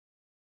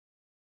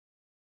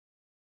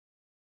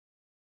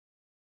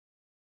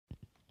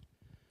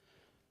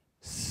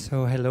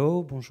So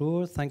hello,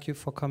 bonjour, thank you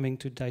for coming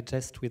to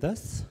digest with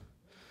us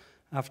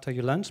after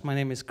your lunch. My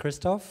name is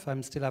Christophe.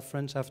 I'm still half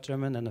French, half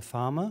German, and a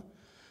farmer.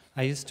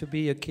 I used to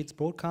be a kids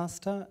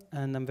broadcaster,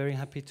 and I'm very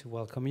happy to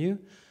welcome you,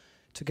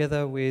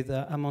 together with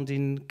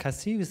Amandine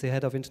Cassi, who is the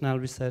head of internal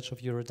research of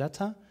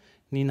Eurodata,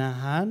 Nina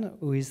Hahn,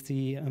 who is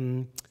the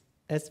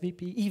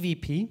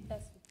SVP.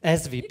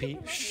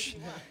 Shh.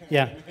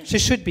 Yeah, she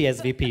should be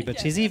SVP, but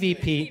she's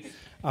EVP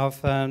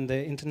of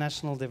the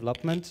international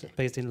development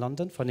based in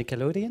London for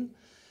Nickelodeon.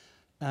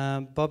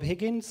 Bob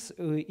Higgins,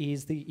 who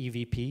is the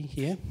EVP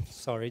here.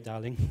 Sorry,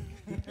 darling.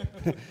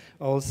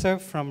 Also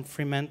from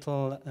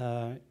Fremantle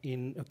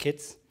in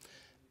Kids.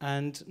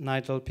 And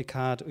Nigel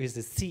Pickard, who is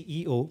the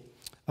CEO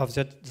of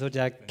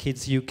Zodiak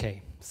Kids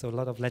UK. So a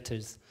lot of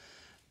letters.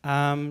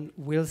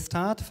 We'll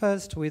start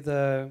first with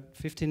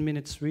 15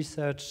 minutes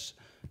research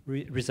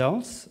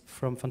results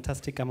from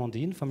fantastic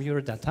Amandine from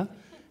Eurodata.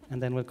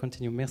 And then we'll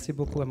continue. Merci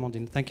beaucoup,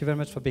 Amandine. Thank you very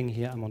much for being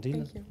here,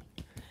 Amandine. Thank you.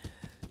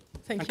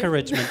 Thank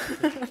Encouragement.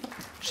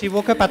 She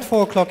woke up at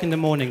 4 o'clock in the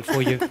morning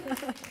for you.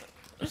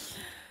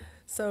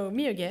 So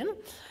me again.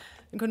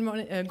 Good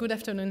morning, good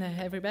afternoon,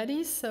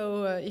 everybody.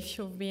 So if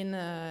you've been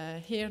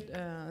here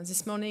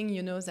this morning,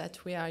 you know that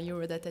we are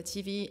Eurodata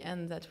TV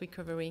and that we're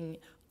covering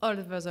all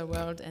over the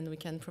world, and we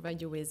can provide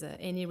you with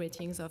any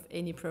ratings of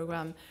any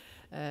program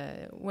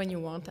when you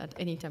want, at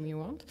any time you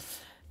want.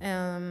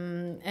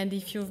 And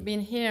if you've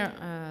been here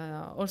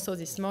also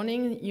this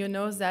morning, you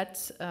know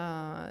that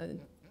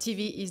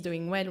TV is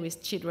doing well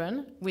with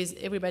children, with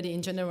everybody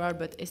in general,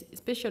 but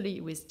especially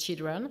with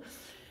children.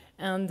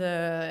 And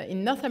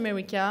in North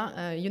America,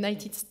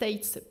 United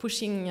States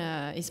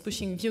is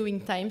pushing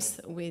viewing times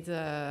with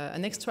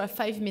an extra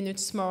 5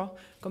 minutes more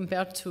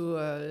compared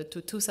to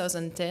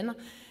 2010.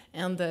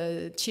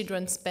 And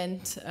children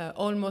spent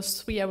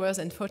almost 3 hours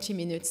and 40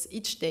 minutes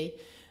each day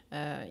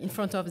in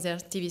front of their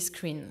TV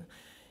screen.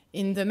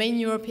 In the main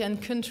European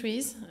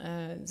countries,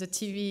 the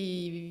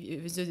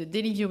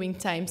daily viewing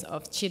times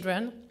of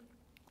children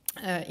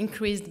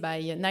increased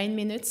by 9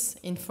 minutes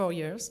in 4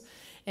 years.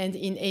 And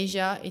in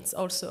Asia,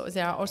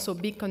 there are also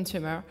big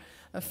consumers,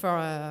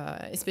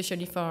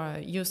 especially for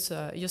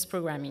youth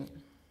programming.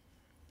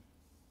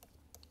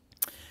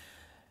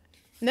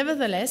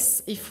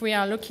 Nevertheless, if we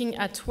are looking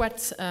at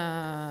what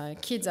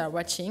kids are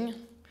watching,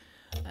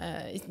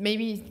 it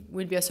maybe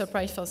will be a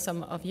surprise for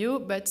some of you,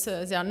 but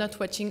they are not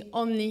watching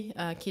only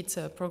kids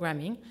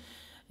programming.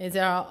 They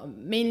are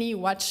mainly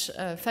watch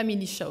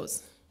family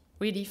shows,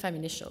 really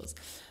family shows.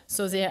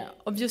 So they are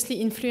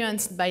obviously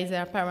influenced by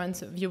their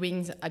parents'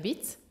 viewing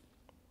habits,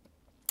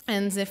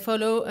 and they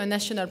follow a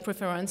national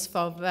preference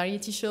for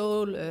variety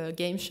shows,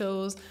 game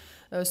shows,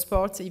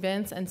 sports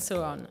events, and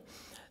so on.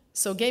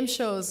 So game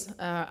shows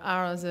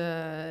are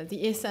the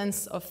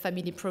essence of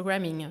family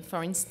programming.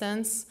 For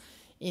instance,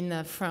 in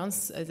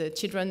France, the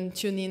children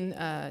tune in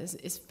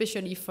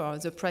especially for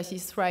The Price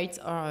is Right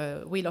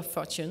or Wheel of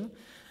Fortune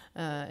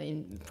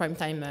in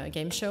primetime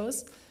game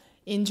shows.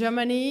 In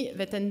Germany,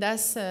 Wetten,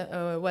 dass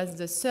was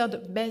the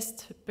third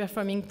best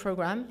performing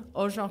program,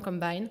 all genres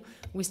combined,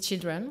 with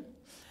children.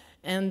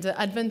 And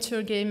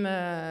adventure game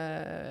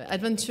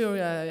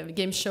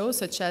shows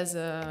such as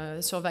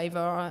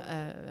Survivor,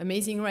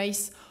 Amazing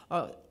Race,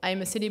 or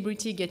I'm a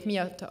Celebrity, Get Me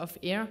Out of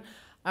Here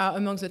are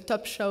among the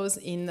top shows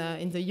in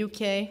the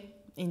UK,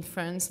 in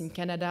France, in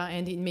Canada,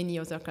 and in many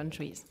other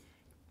countries.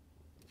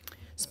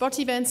 Sport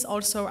events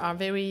also are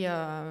the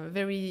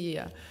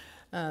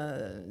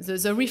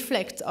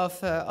reflect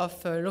of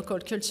local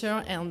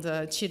culture,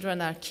 and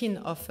children are keen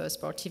of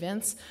sport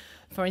events.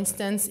 For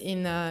instance,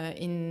 in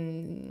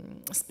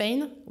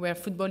Spain, where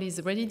football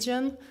is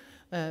religion,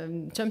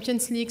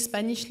 Champions League,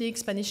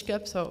 Spanish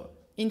Cup, so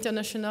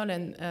international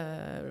and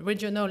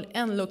regional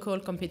and local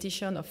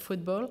competition of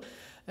football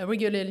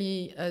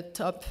regularly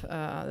top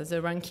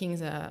the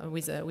rankings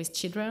with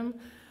children.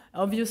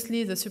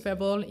 Obviously, the Super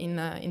Bowl in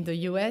the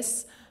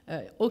US,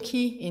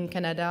 hockey in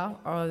Canada,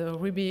 or the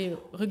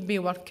Rugby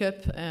World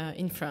Cup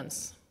in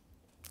France.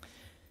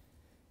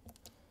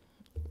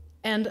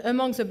 And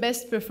among the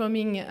best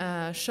performing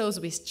shows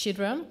with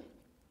children,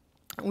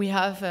 we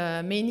have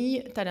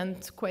many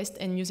talent quest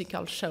and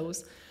musical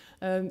shows.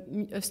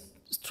 A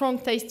strong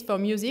taste for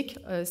music,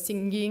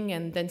 singing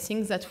and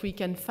dancing that we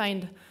can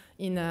find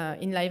in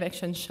live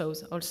action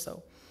shows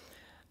also.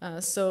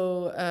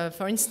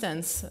 For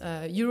instance,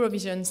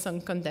 Eurovision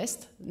Song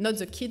Contest, not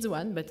the kids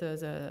one, but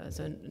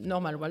the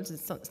normal one, the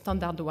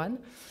standard one,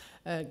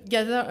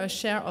 gather a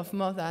share of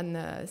more than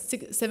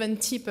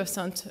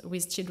 70%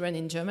 with children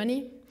in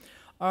Germany.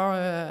 Or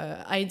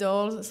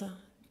Idols,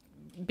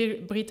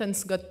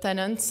 Britain's Got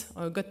Talent,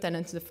 or Got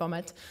Talent the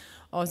format,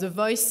 or The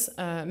Voice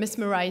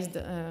mesmerized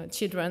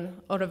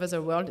children all over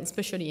the world,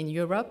 especially in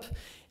Europe.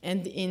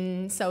 And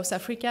in South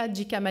Africa,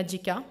 Jika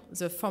Majika,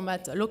 the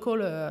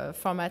local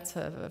format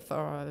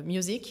for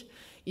music,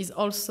 is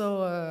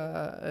also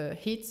a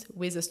hit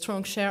with a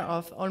strong share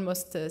of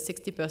almost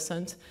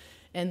 60%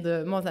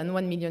 and more than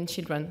 1 million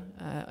children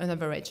on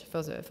average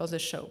for the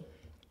show.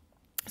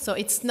 So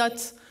it's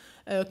not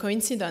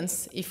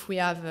coincidence if we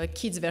have a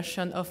kids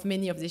version of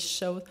many of these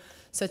shows,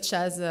 such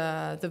as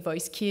The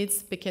Voice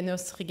Kids,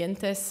 Pequeños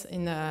Gigantes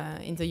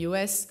in the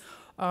US,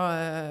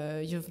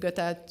 or You've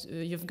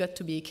Got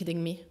to Be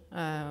Kidding Me,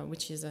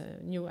 which is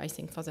new, I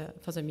think, for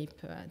the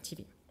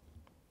MIPTV.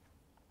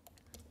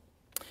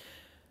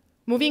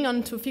 Moving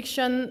on to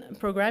fiction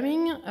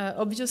programming,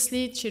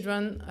 obviously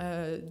children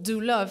do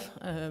love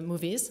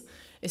movies,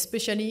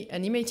 especially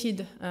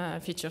animated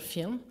feature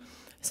film,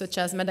 such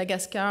as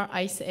Madagascar,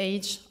 Ice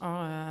Age,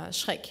 or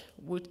Shrek,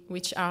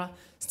 which are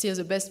still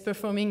the best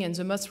performing and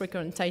the most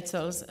recurrent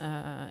titles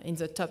in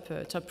the top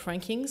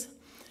rankings.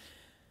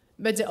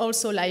 But they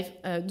also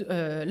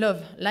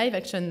love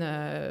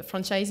live-action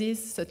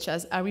franchises, such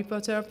as Harry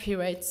Potter,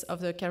 Pirates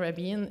of the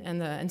Caribbean,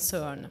 and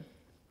so on.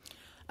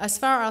 As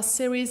far as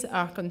series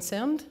are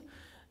concerned,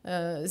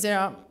 they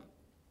are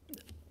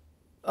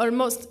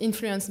almost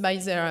influenced by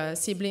their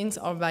siblings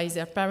or by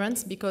their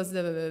parents, because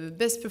the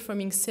best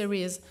performing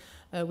series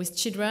with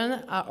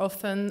children are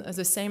often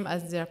the same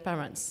as their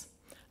parents.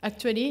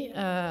 Actually,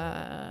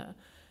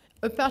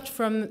 apart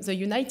from the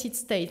United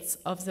States,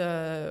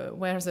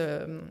 where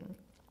the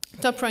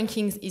top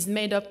rankings is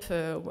made up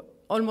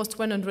almost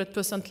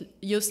 100%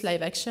 youth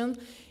live action,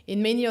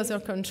 in many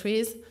other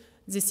countries,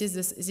 this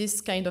is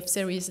this kind of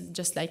series,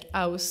 just like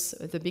House,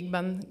 The Big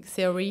Bang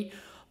Theory,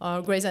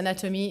 or Grey's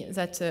Anatomy,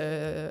 that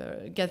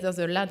gather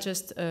the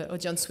largest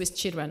audience with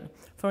children.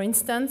 For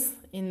instance,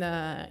 in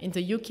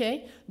the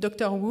UK,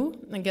 Doctor Who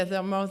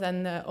gather more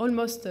than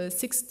almost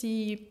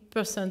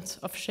 60%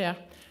 of share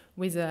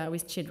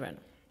with children.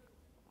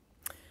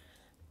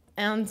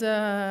 And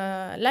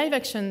live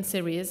action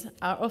series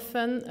are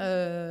often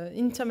an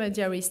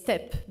intermediary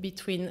step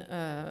between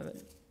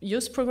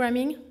youth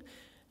programming,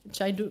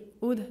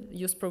 childhood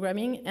youth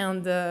programming,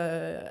 and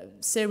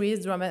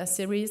drama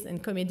series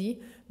and comedy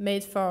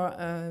made for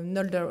an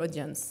older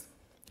audience.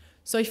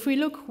 So if we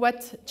look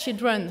what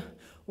children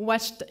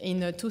watched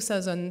in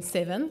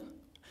 2007,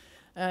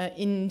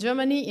 in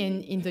Germany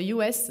and in the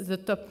US, the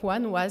top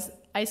one was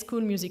High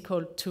School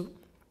Musical 2.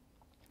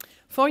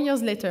 4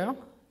 years later,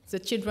 the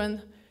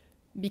children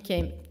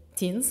became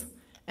teens,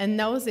 and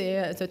now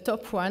the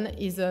top one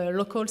is a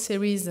local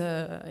series,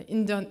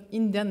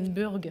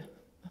 Hindenburg.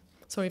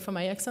 Sorry for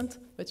my accent,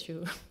 but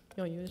you're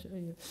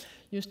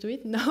used to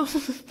it now.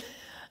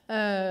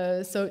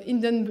 So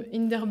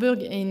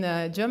Hindenburg in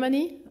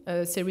Germany,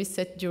 a series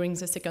set during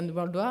the Second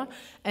World War,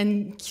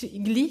 and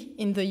Glee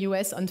in the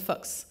US on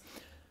Fox.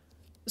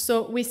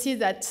 So we see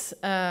that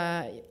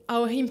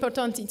how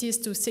important it is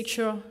to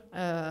secure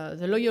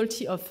the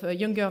loyalty of the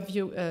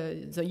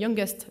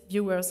youngest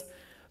viewers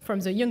from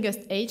the youngest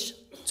age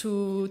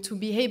to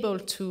be able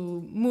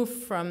to move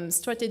from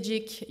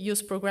strategic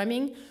youth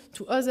programming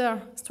to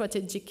other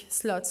strategic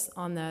slots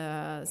on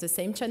the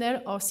same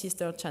channel or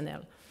sister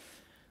channel.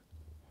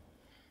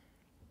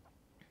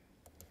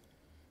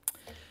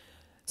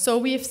 So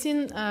we have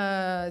seen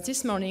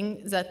this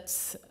morning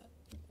that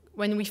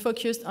when we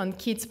focused on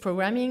kids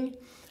programming,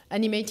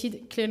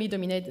 animated clearly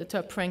dominated the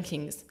top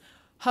rankings.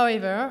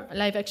 However,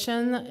 live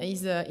action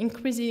is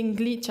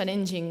increasingly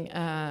challenging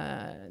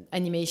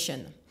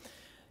animation,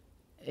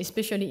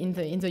 especially in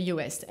the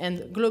US.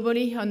 And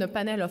globally, on a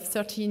panel of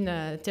 13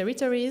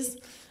 territories,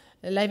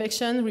 live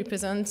action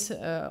represents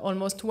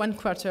almost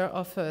 1/4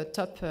 of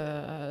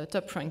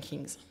top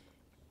rankings.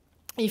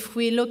 If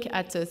we look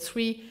at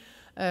three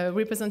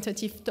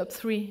representative top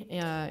 3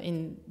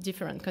 in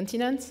different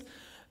continents,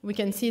 we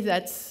can see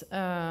that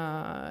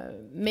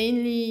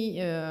mainly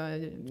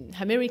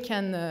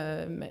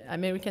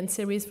American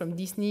series from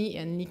Disney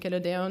and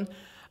Nickelodeon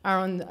are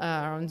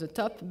on the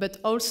top, but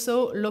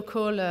also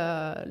local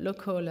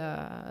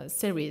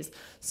series.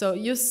 So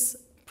youth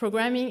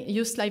programming,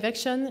 youth live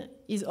action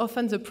is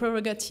often the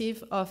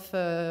prerogative of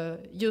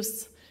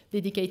youth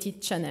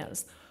dedicated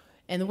channels.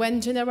 And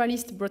when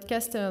generalist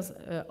broadcasters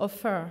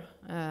offer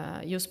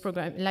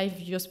live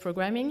youth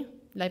programming,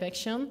 live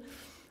action,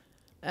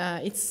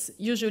 it's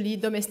usually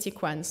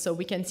domestic ones. So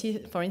we can see,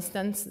 for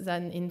instance,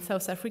 that in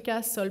South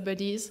Africa, Soul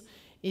Buddies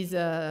is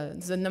the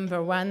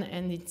 #1,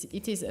 and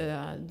it is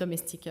a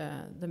domestic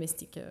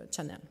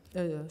channel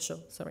show.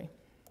 Sorry.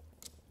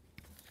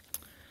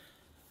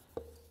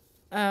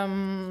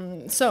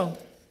 So,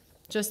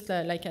 just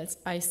like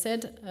I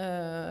said,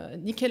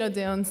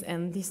 Nickelodeon's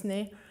and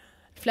Disney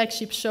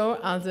flagship show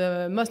are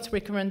the most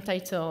recurrent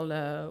title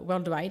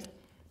worldwide,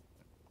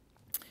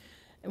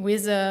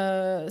 with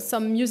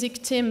some music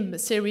theme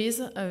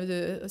series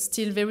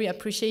still very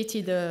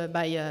appreciated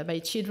by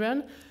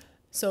children.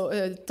 So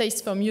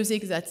taste for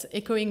music that's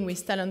echoing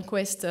with Talent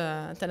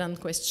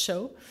Quest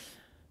show,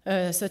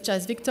 such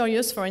as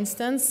Victorious, for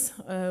instance,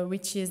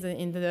 which is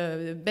in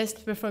the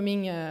best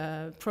performing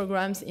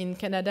programs in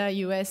Canada,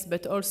 US,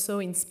 but also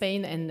in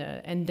Spain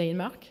and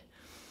Denmark.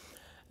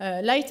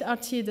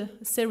 Light-hearted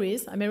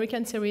series,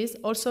 American series,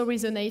 also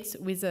resonates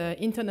with the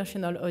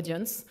international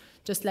audience,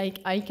 just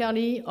like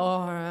iCarly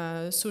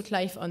or Suit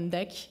Life on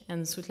Deck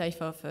and Suit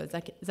Life of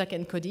Zack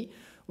and Cody,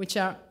 which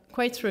are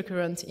quite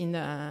recurrent in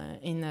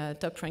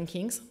top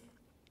rankings.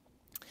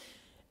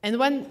 And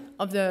one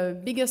of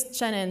the biggest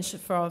challenges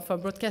for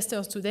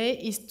broadcasters today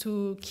is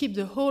to keep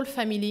the whole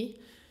family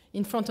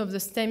in front of the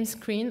same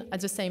screen at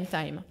the same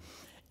time.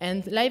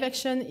 And live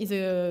action is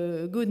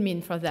a good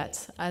mean for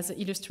that, as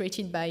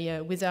illustrated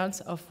by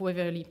Wizards of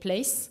Waverly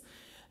Place.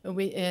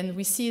 And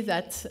we see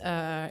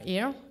that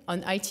here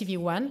on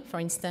ITV1, for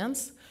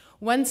instance,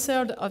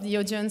 1/3 of the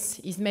audience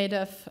is made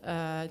of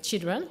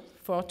children,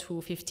 4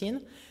 to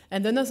 15,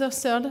 and another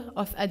third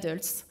of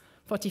adults,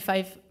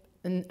 45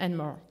 and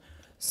more.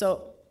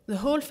 So the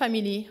whole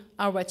family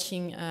are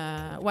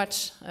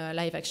watch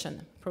live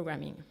action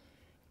programming.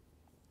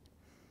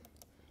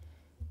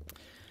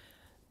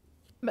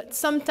 But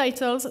some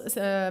titles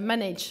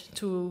manage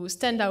to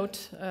stand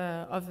out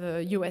of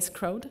the US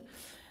crowd.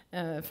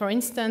 For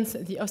instance,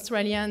 the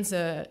Australians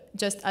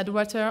Just Add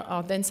Water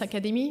or Dance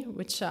Academy,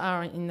 which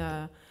are in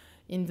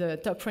the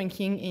top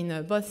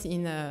ranking both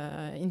in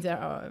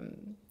their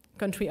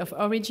country of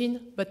origin,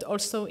 but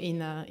also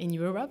in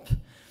Europe.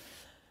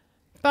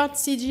 Part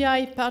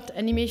CGI, part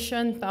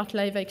animation, part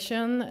live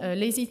action,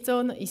 Lazy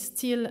Town is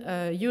still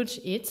a huge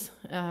hit,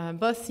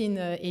 both in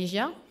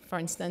Asia, for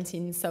instance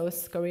in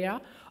South Korea,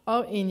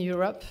 or in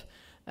Europe,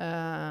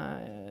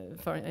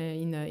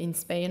 in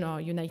Spain or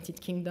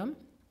United Kingdom.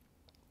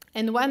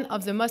 And one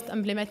of the most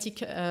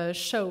emblematic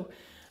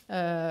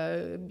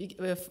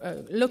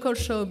local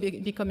show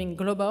becoming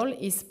global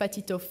is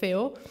Patito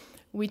Feo,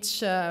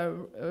 which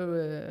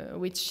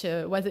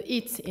was a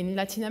hit in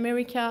Latin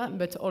America,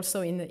 but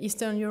also in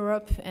Eastern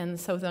Europe and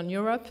Southern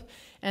Europe,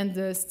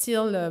 and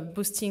still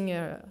boosting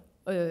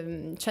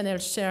channel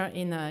share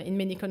in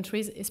many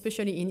countries,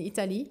 especially in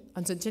Italy,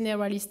 on the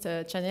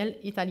generalist channel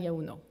Italia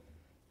Uno.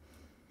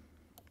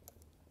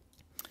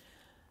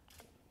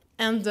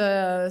 And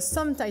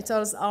some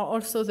titles are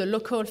also the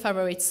local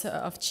favorites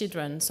of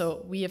children.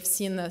 So we have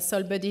seen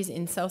Soul Buddies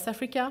in South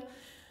Africa.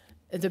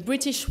 The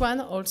British one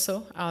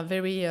also are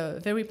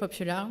very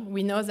popular.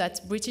 We know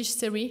that British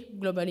series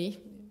globally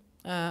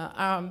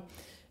are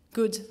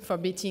good for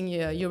beating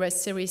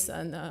US series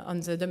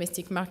on the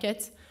domestic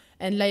market,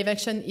 and live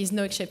action is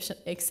no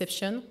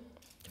exception.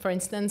 For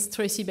instance,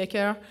 Tracy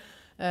Baker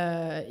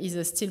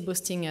is still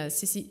boosting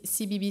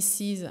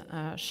CBBC's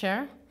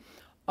share,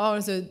 or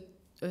the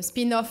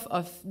spin-off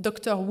of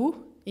Doctor Who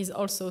is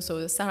also,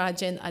 so Sarah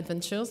Jane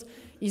Adventures,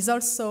 is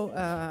also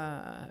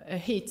a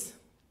hit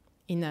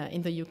in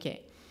the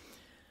UK.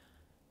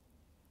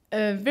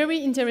 A very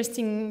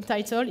interesting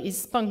title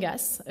is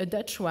Spangas, a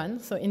Dutch one.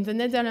 So in the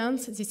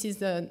Netherlands, this is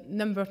the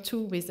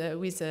 #2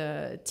 with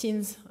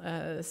teens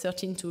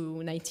 13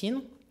 to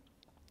 19.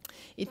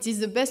 It is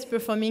the best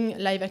performing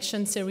live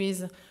action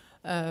series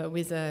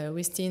with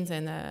teens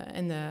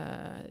and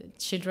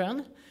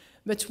children.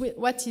 But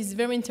what is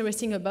very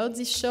interesting about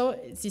this show,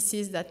 this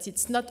is that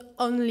it's not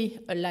only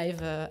a live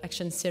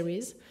action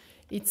series,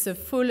 it's a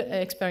full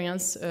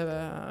experience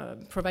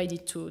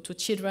provided to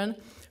children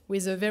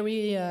with a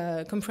very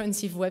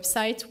comprehensive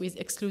website with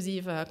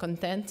exclusive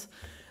content,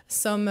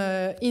 some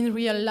in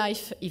real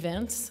life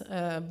events,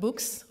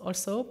 books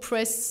also,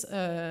 press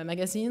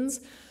magazines,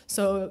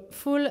 so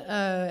full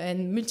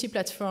and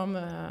multi-platform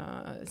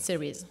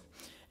series.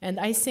 And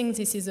I think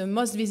this is the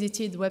most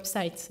visited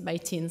website by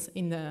teens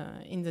in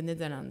the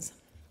Netherlands.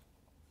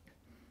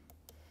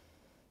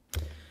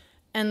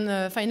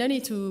 And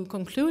finally, to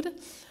conclude,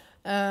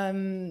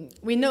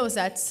 we know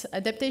that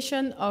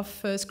adaptation of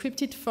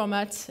scripted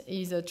format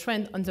is a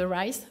trend on the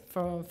rise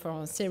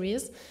for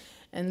series.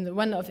 And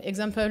one of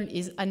example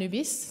is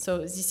Anubis.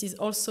 So this is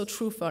also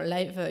true for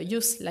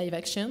youth live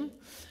action.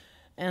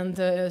 And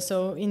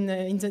so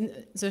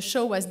the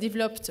show was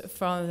developed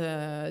for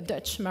the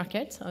Dutch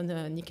market on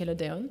the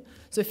Nickelodeon.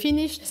 The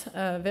finished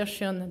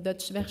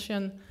Dutch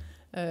version,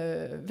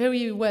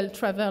 very well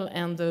traveled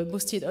and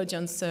boosted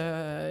audience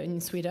in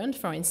Sweden,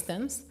 for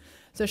instance.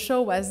 The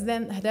show was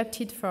then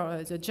adapted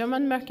for the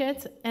German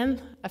market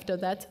and after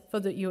that for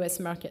the US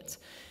market.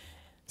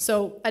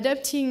 So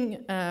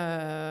adapting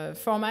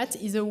format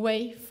is a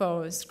way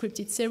for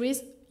scripted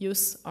series,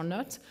 youth or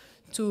not,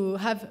 to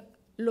have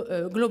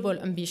global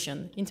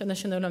ambition,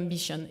 international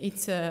ambition.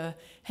 It's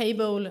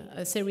able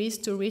series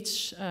to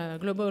reach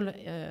global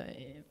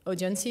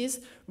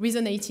audiences,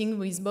 resonating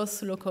with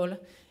both local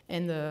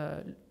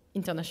and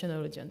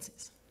international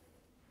audiences.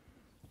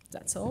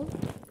 That's all.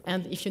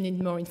 And if you need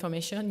more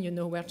information, you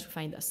know where to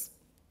find us.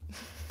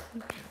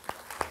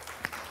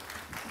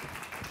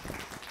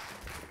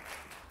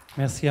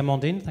 Merci,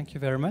 Amandine. Thank you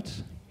very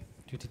much.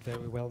 You did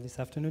very well this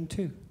afternoon,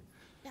 too.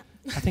 Yeah.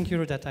 I think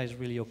Eurodata is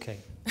really okay.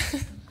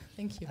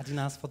 Thank you. I didn't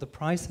ask for the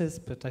prices,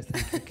 but I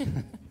think we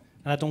can.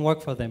 And I don't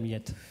work for them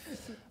yet.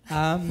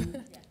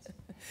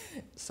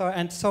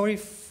 Sorry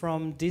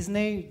from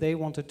Disney. They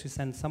wanted to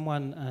send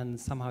someone, and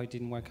somehow it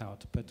didn't work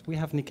out. But we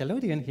have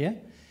Nickelodeon here,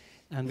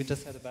 and we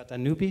just heard about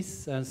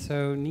Anubis.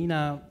 So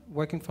Nina,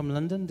 working from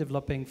London,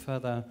 developing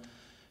further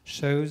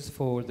shows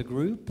for the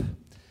group.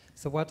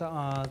 So what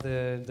are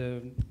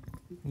the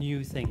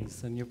new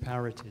things, the new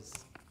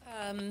priorities?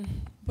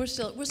 we're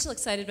still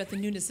excited about the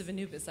newness of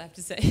Anubis, I have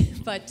to say.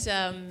 But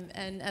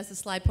and as the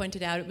slide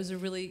pointed out, it was a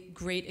really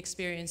great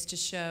experience to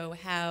show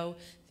how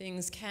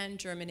things can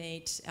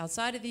germinate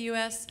outside of the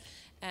U.S.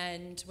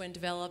 and when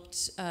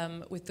developed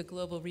with the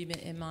global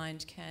remit in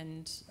mind,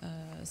 can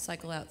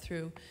cycle out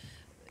through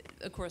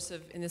a course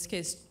of, in this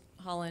case,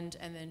 Holland,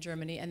 and then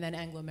Germany, and then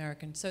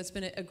Anglo-American. So it's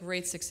been a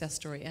great success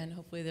story, and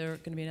hopefully there are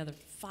going to be another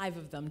 5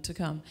 of them to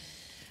come.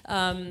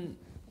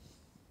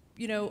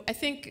 You know, I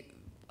think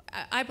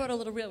I brought a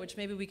little reel, which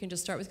maybe we can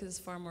just start with because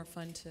it's far more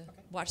fun to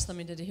watch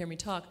something than to hear me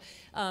talk.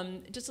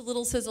 Just a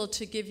little sizzle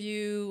to give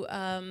you,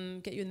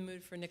 get you in the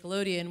mood for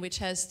Nickelodeon, which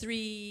has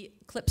 3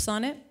 clips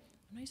on it.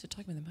 I'm not used to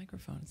talking with a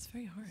microphone. It's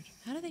very hard.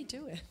 How do they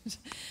do it?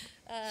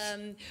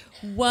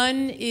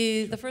 One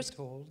is the first.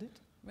 Hold it.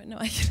 No,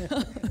 I can't.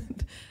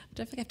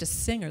 I think I have to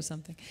sing or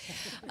something.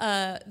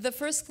 The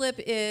first clip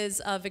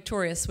is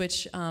Victorious,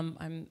 which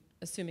I'm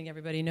assuming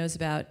everybody knows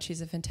about.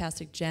 She's a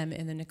fantastic gem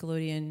in the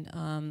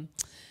Nickelodeon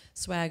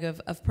swag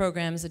of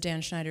programs. The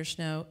Dan Schneider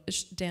show,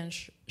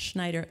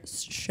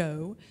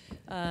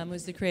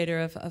 was the creator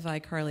of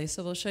iCarly.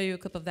 So we'll show you a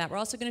clip of that. We're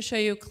also going to show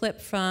you a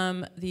clip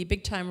from the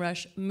Big Time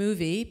Rush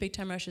movie. Big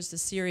Time Rush is the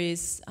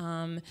series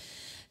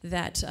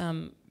that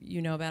you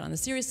know about on the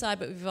series side,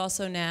 but we've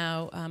also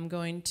now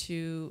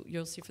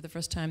you'll see for the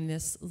first time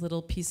this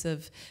little piece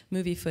of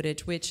movie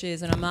footage, which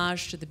is an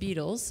homage to the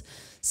Beatles.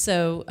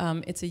 So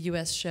it's a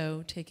US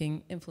show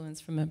taking influence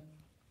from a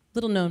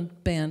little-known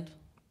band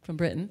from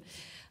Britain.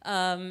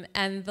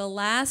 And the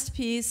last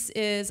piece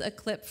is a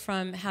clip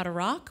from How to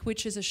Rock,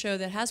 which is a show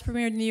that has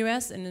premiered in the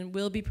US and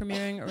will be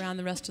premiering around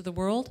the rest of the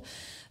world,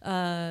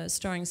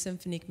 starring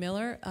Symphonique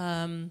Miller.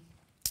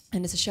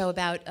 And it's a show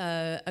about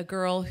a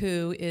girl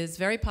who is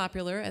very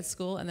popular at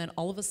school and then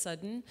all of a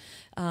sudden,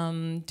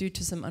 due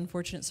to some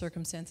unfortunate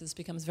circumstances,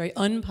 becomes very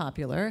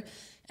unpopular.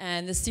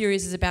 And the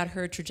series is about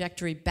her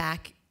trajectory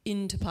back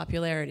into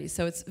popularity.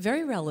 So it's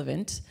very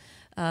relevant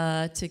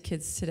to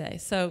kids today.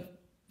 So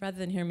rather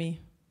than hear me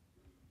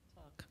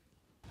talk,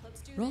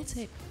 let's do roll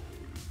tape.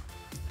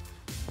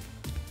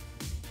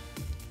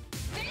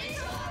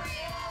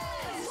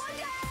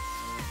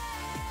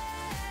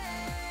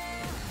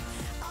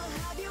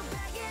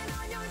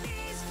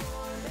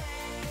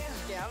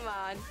 Come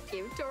on,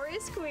 give Tori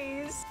a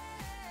squeeze.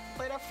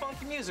 Play that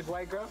funky music,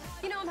 white girl.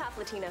 You know I'm half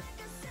Latina.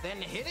 Then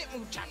hit it,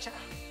 muchacha.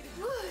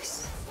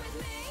 Whoosh.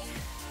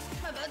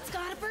 My butt's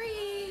gotta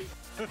breathe.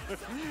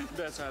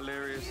 That's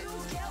hilarious. You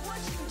get what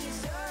you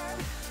deserve.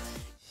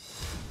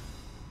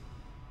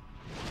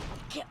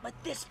 Can't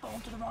let this fall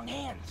into the wrong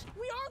hands.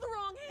 We are the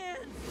wrong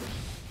hands.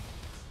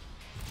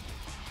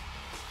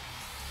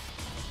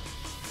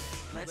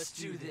 Let's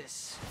do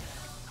this.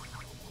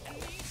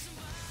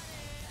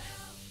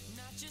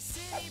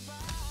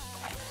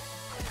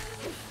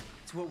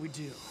 It's what we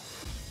do.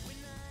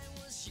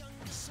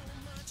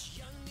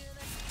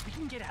 We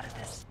can get out of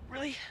this.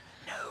 Really?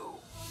 No.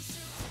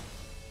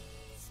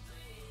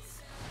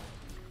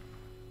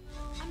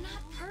 I'm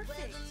not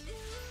perfect.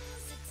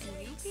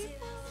 And you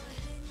people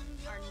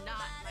are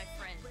not my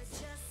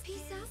friends.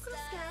 Peace out, Girl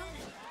Scout.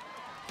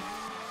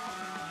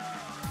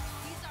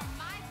 These are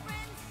my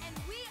friends, and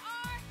we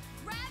are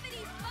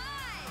Gravity 5.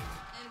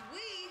 And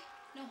we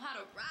know how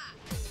to rock.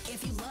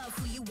 If you love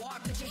who you are,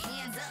 put your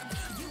hands up.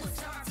 You a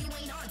star if you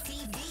ain't on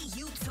TV.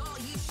 You tall,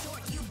 you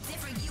short, you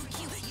different, you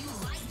cute, you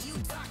light, you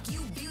dark,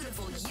 you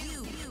beautiful,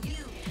 you.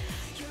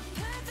 You're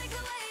perfect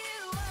the way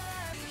you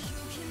are. You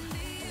can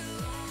be you.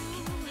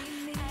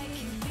 I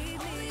can be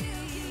me.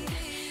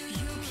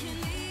 You can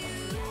be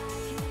you.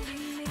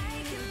 I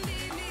can be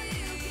me.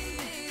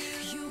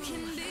 You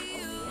can be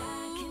you.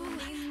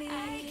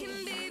 I can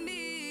be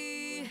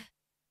me.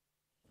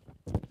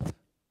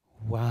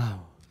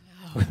 Wow.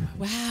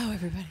 Wow,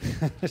 everybody.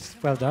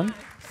 Well done.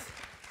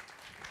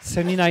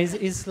 So Nina,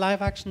 is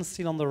live action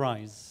still on the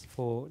rise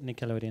for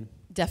Nickelodeon?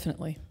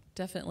 Definitely,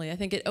 definitely. I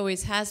think it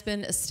always has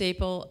been a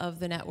staple of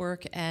the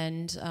network,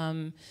 and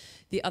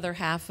the other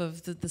half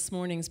of this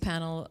morning's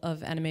panel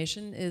of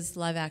animation is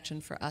live action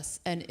for us.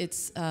 And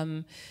it's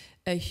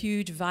a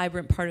huge,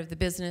 vibrant part of the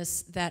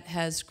business that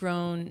has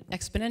grown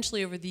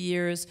exponentially over the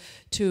years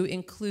to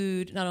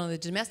include not only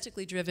the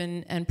domestically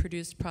driven and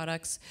produced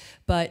products,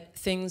 but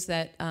things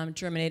that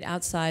germinate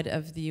outside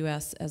of the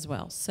US as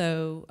well.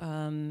 So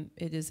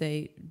it is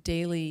a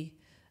daily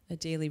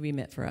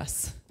remit for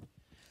us.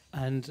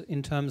 And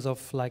in terms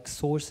of like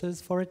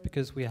sources for it,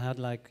 because we had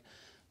like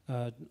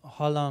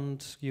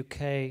Holland,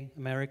 UK,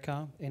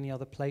 America, any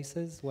other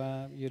places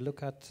where you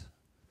look at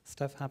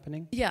stuff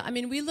happening? Yeah, I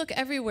mean, we look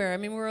everywhere. I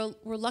mean, we're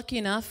lucky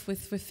enough with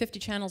 50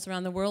 channels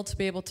around the world to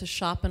be able to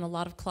shop in a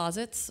lot of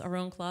closets, our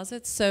own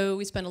closets. So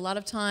we spend a lot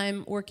of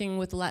time working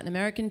with the Latin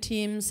American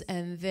teams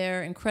and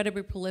their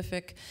incredibly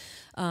prolific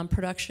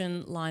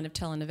production line of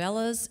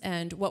telenovelas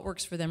and what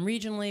works for them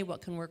regionally,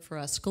 what can work for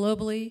us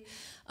globally.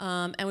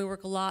 And we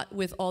work a lot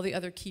with all the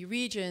other key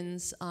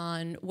regions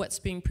on what's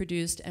being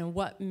produced and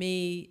what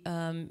may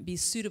be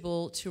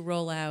suitable to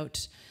roll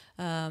out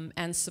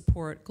and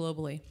support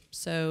globally.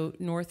 So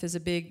North is a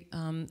big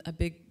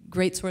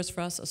great source for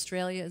us.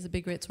 Australia is a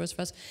big, great source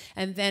for us.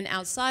 And then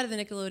outside of the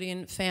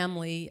Nickelodeon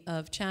family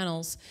of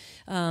channels,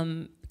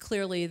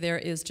 clearly there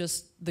is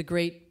just the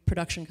great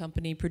production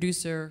company,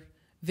 producer,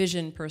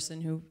 vision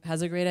person who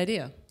has a great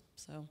idea.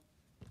 So,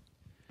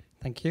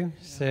 Thank you.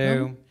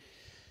 So,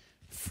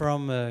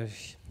 from a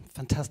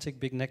fantastic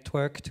big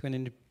network to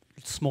an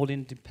small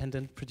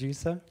independent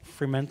producer,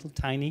 Fremantle,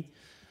 tiny,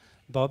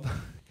 Bob.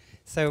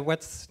 So,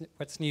 what's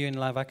new in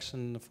live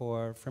action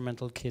for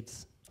Fremantle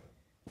Kids?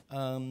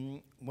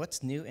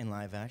 What's new in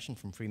live action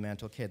from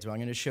Fremantle Kids? Well, I'm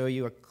going to show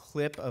you a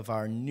clip of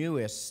our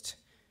newest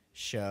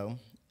show,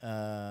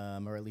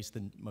 or at least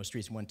the most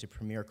recent one to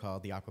premiere,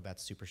 called the Aquabats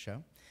Super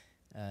Show,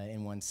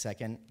 in 1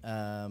 second.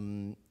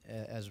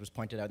 As was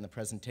pointed out in the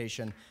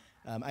presentation,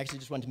 I actually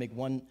just wanted to make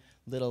one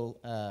little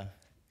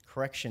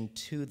correction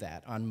to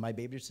that. On My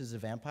Baby is a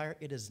Vampire,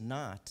 it is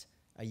not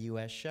a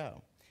US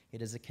show.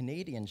 It is a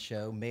Canadian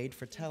show made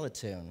for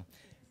Teletoon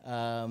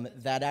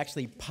that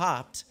actually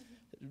popped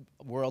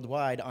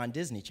worldwide on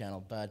Disney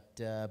Channel,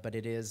 but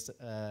it is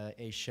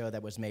a show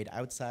that was made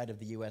outside of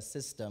the US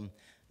system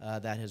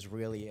that has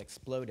really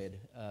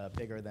exploded,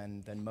 bigger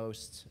than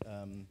most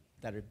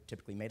that are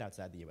typically made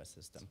outside the US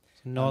system.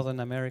 Northern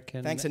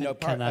American Thanks and in no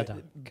part,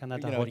 Canada.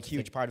 Canada a holds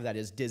huge it. part of that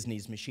is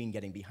Disney's machine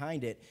getting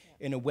behind it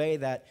in a way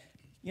that,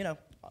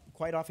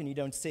 quite often you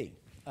don't see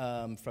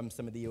from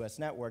some of the US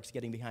networks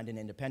getting behind an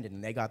independent,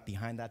 and they got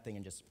behind that thing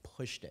and just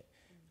pushed it,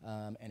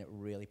 and it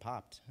really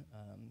popped.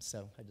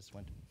 So I just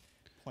want to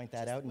point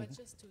that out. Well,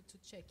 just to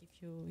check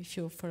if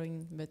you're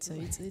following, but it's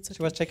okay.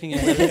 She was checking in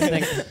and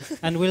listening,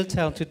 and we'll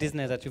tell to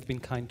Disney that you've been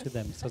kind to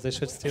them, so they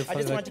should still. I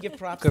just want to give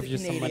props to the you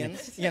some money.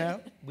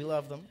 Canadians. We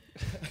love them.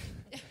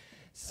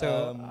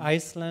 So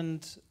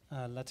Iceland,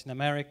 Latin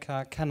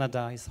America,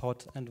 Canada is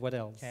hot, and what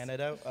else?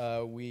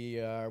 Canada,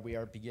 we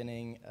are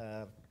beginning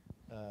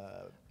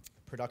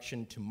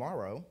production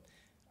tomorrow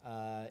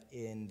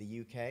in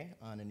the UK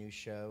on a new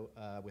show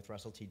with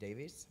Russell T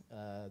Davies,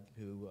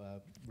 who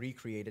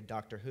recreated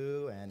Doctor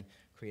Who and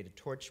created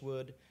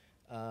Torchwood,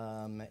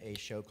 a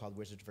show called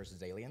Wizards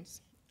vs.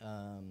 Aliens,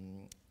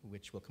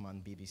 which will come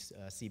on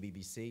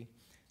CBBC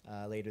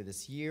later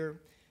this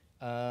year.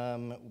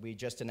 We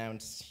just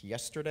announced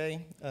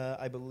yesterday,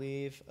 I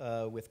believe,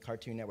 with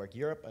Cartoon Network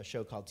Europe, a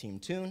show called Team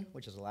Toon,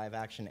 which is a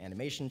live-action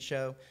animation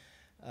show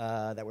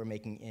that we're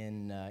making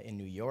in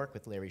New York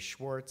with Larry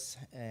Schwartz,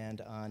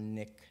 and on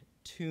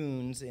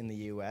Nicktoons in the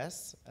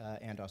US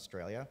and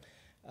Australia.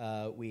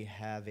 We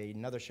have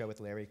another show with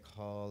Larry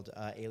called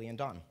Alien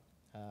Dawn,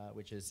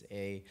 which is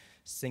a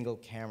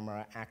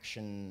single-camera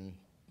action,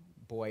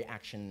 boy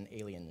action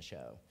alien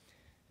show.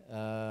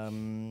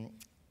 And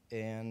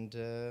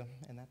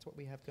that's what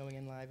we have going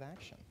in live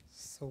action.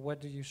 So what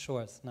do you show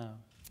us now?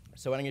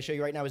 So what I'm going to show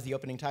you right now is the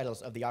opening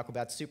titles of the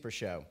Aquabats Super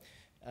Show,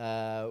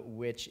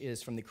 which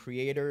is from the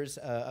creators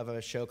of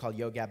a show called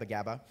Yo Gabba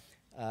Gabba.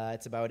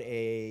 It's about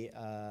a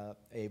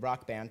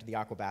rock band, the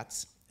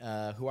Aquabats,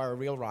 who are a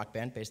real rock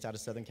band based out of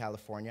Southern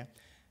California.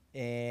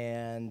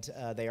 And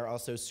they are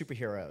also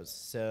superheroes.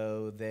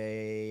 So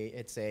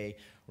it's a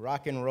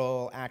rock and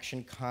roll,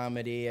 action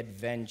comedy,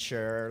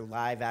 adventure,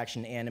 live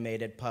action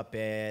animated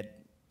puppet,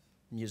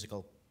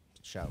 musical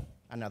show.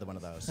 Another one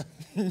of those.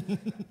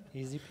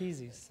 Easy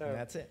peasy. So And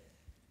that's it.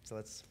 So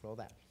let's roll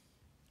that.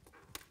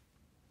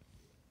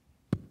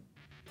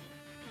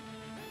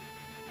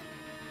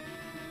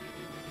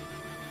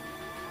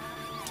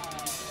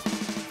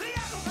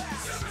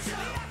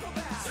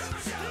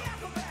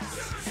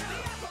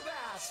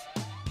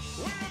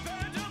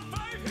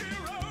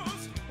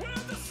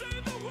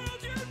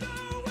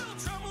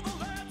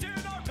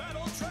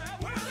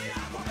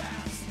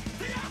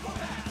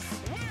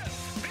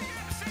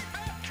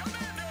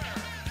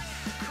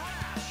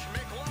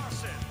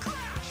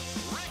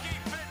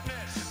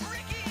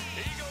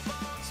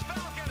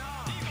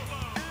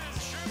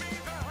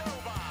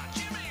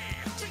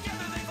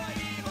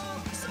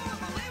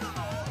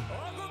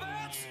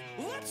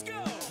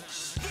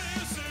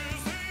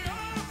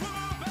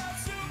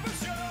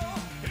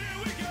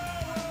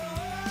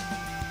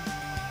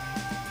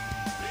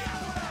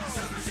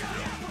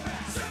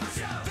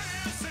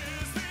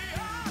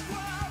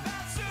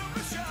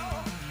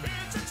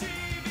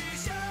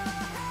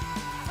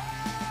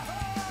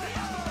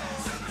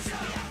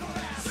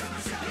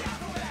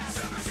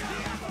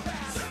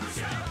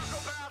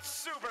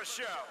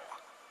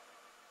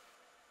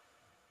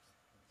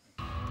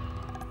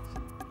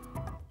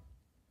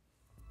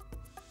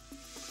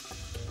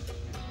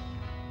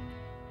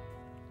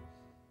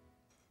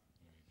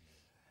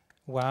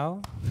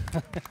 Wow.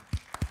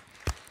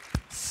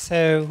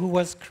 So who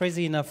was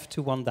crazy enough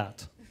to want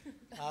that?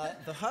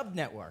 The Hub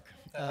Network.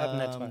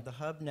 The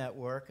Hub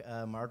Network.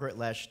 Margaret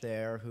Lesh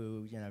there,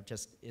 who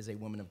just is a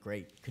woman of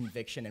great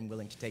conviction and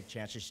willing to take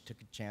chances. She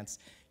took a chance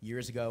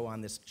years ago on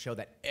this show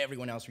that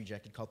everyone else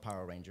rejected called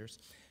Power Rangers.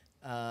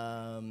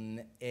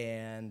 And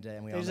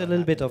we There's a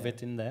little bit of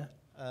it in there.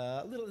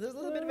 There's a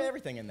little bit of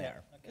everything in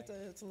there. Yeah, okay.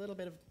 It's a little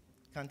bit of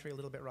country, a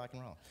little bit rock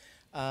and roll.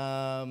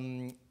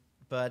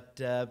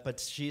 But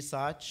she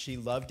saw it, she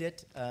loved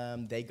it,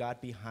 they got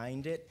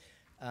behind it,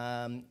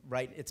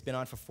 Right, it's been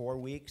on for 4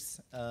 weeks.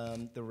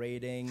 The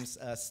ratings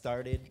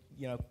started,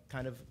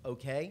 kind of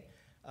okay.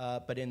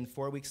 But in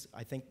 4 weeks,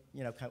 I think,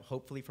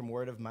 hopefully from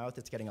word of mouth,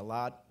 it's getting a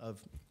lot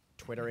of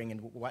twittering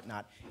and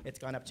whatnot. It's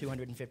gone up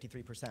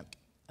 253%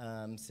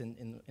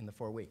 in the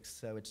 4 weeks.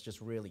 So it's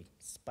just really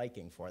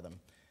spiking for them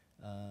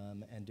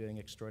and doing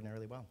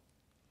extraordinarily well.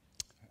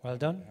 Well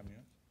done.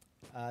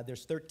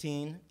 There's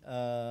 13,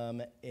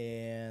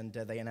 and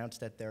they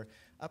announced at their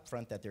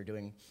upfront that they're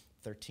doing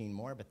 13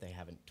 more, but they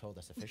haven't told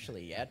us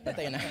officially yet, but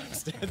they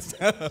announced it.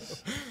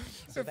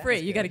 For free,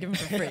 you got to give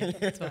them for free.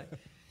 That's fine.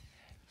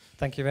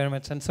 Thank you very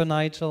much. And so,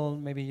 Nigel,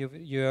 maybe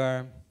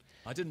your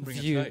I didn't bring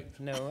view. a tape.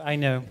 No, I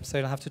know. So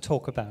you'll have to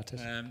talk about it.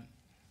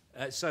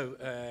 I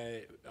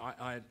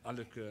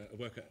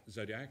work at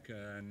Zodiak,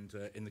 and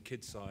in the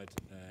kids side,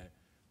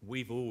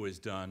 we've always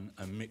done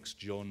a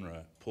mixed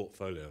genre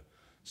portfolio.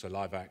 So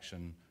live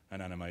action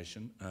and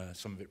animation,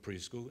 some of it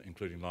preschool,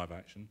 including live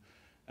action.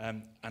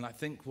 And I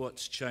think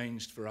what's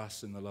changed for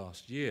us in the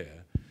last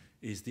year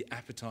is the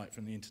appetite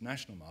from the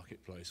international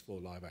marketplace for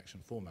live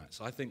action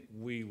formats. I think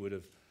we would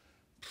have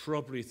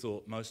probably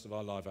thought most of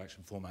our live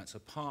action formats,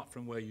 apart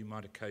from where you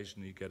might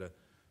occasionally get a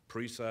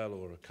pre-sale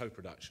or a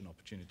co-production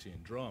opportunity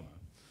in drama,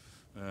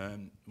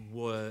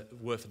 were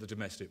for the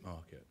domestic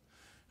market.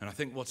 And I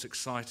think what's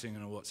exciting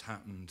and what's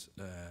happened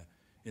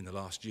in the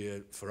last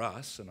year for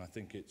us, and I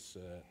think it's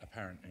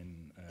apparent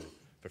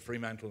for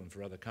Fremantle and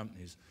for other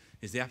companies,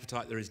 is the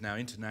appetite there is now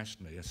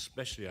internationally,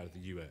 especially out of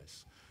the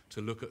US, to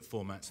look at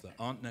formats that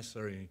aren't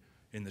necessarily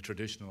in the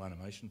traditional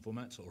animation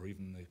formats or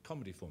even the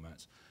comedy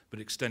formats, but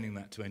extending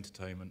that to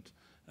entertainment,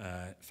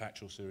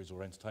 factual series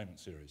or entertainment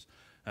series.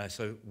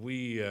 So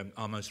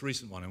our most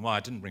recent one, and why I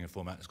didn't bring a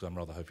format is because I'm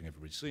rather hoping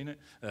everybody's seen it,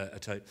 a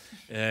tape,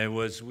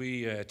 was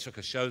we took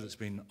a show that's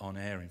been on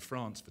air in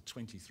France for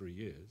 23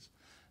 years,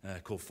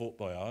 called Fort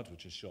Boyard,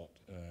 which is shot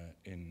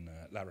in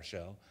La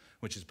Rochelle,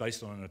 which is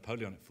based on a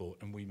Napoleonic fort,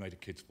 and we made a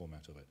kids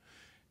format of it.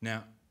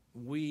 Now,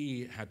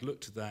 we had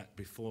looked at that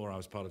before I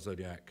was part of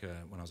Zodiac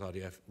when I was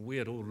RDF. We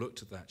had all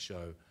looked at that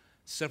show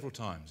several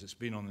times. It's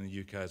been on in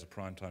the UK as a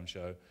primetime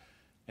show.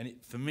 And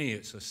for me,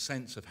 it's a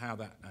sense of how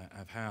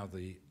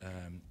the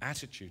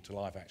attitude to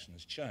live action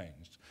has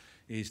changed.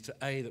 Is to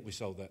that we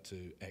sold that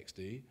to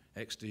XD.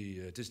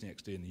 Disney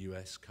XD in the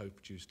US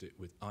co-produced it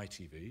with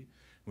ITV,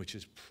 which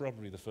is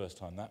probably the first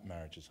time that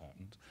marriage has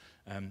happened.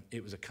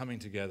 It was a coming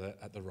together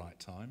at the right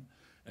time.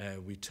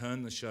 We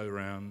turned the show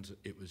around.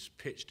 It was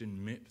pitched in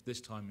MIP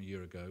this time a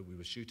year ago. We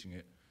were shooting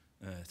it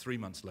 3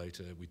 months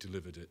later. We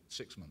delivered it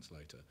 6 months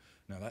later.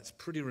 Now, that's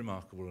pretty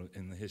remarkable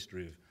in the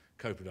history of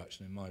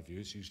co-production, in my view.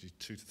 It's usually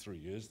 2 to 3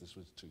 years. This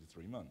was 2 to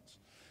 3 months.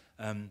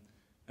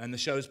 And the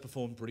show's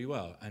performed pretty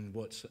well. And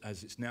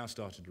as it's now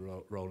started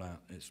to roll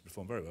out, it's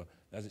performed very well.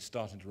 As it's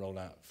starting to roll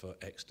out for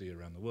XD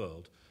around the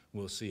world,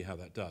 we'll see how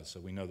that does.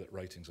 So we know that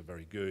ratings are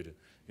very good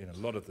in a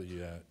lot of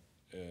the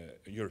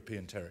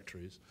European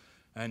territories.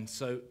 And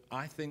so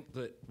I think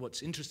that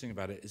what's interesting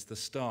about it is the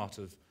start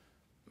of,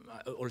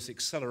 or it's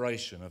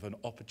acceleration of an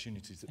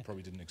opportunity that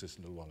probably didn't exist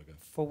a little while ago.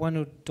 For one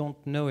who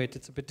don't know it,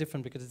 it's a bit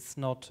different because it's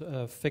not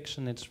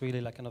fiction. It's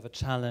really like kind of a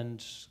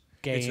challenge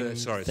game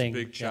It's a thing.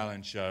 big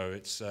challenge show.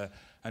 It's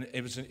and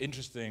it was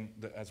interesting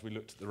that as we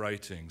looked at the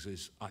ratings,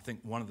 is I think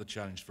one of the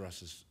challenge for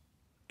us as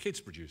kids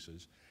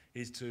producers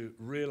is to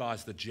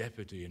realise the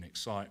jeopardy and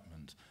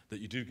excitement that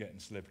you do get in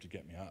Celebrity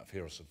Get Me Out of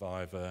Here or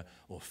Survivor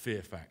or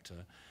Fear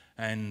Factor.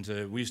 And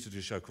we used to do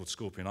a show called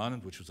Scorpion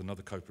Island, which was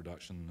another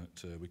co-production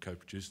that we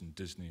co-produced, and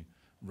Disney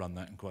run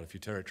that in quite a few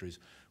territories,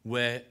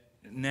 where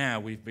now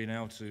we've been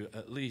able to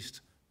at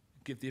least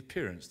give the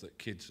appearance that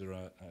kids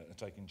are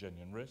taking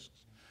genuine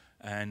risks.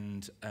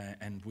 And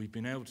we've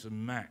been able to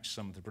match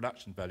some of the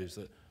production values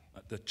that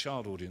the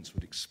child audience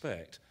would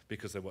expect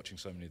because they're watching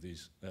so many of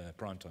these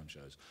primetime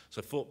shows.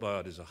 So Fort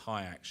Boyard is a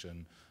high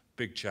action,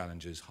 big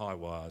challenges, high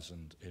wires,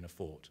 and in a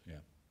fort, yeah.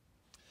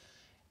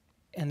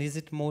 And is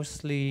it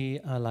mostly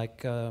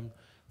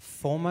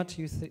format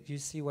you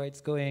see where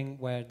it's going,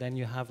 where then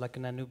you have like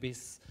an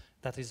Anubis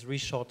that is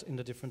reshot in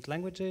the different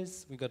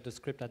languages? We got the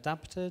script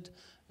adapted,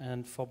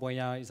 and Fort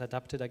Boyard is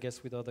adapted, I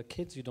guess, with other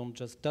kids. You don't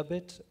just dub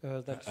it.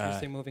 That's you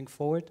say moving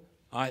forward.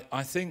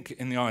 I think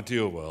in the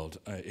ideal world,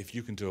 if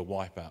you can do a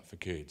Wipeout for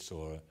kids,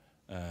 or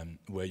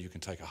where you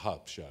can take a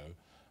hub show,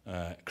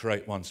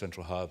 create one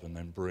central hub, and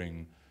then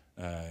bring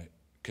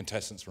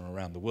contestants from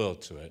around the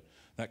world to it,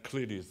 that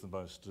clearly is the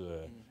most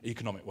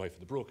economic way for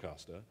the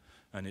broadcaster,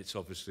 and it's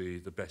obviously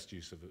the best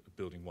use of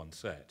building one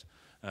set.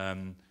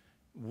 For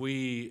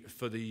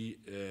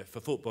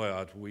Fort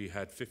Boyard, we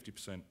had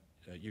 50%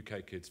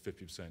 UK kids,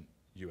 50%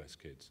 US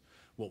kids.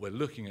 What we're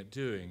looking at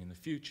doing in the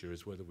future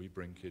is whether we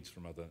bring kids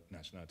from other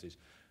nationalities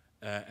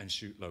and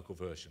shoot local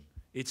version.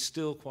 It's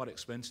still quite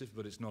expensive,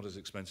 but it's not as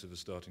expensive as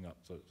starting up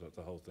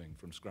the whole thing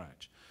from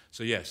scratch.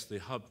 So yes, the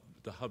hub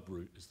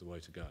route is the way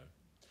to go.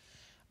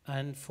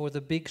 And for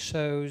the big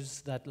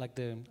shows that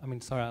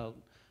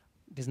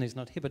Disney's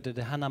not here, but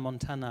the Hannah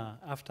Montana,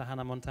 after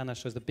Hannah Montana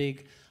shows the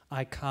big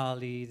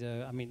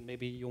iCarly, I mean,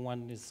 maybe your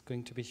one is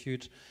going to be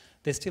huge.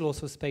 There's still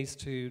also space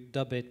to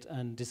dub it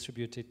and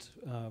distribute it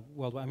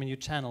worldwide. I mean, your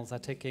channels are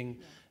taking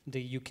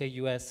the UK,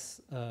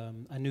 US,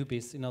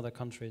 Anubis in other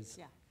countries.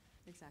 Yeah,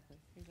 exactly.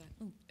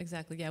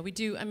 Exactly, yeah, we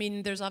do. I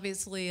mean, there's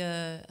obviously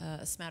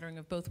a smattering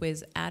of both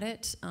ways at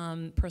it,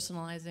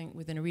 personalizing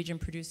within a region,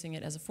 producing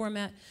it as a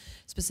format,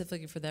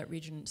 specifically for that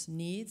region's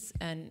needs,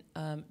 and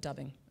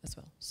dubbing as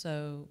well.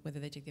 So whether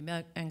they take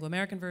the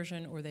Anglo-American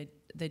version or they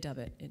dub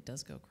it, it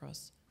does go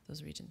across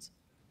those regions.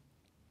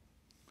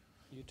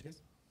 You too?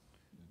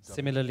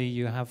 Similarly,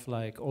 you have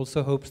like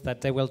also hopes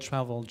that they will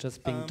travel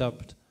just being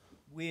dubbed.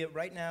 We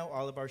right now,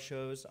 all of our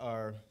shows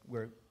are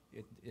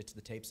it's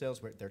the tape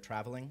sales where they're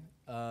traveling.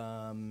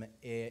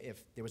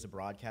 If there was a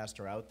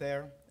broadcaster out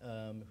there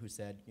who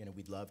said, you know,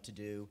 we'd love to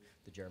do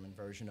the German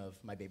version of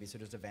My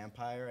Babysitter's a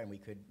Vampire, and we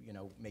could, you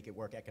know, make it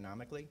work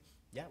economically,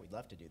 yeah, we'd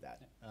love to do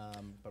that.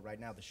 But right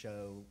now,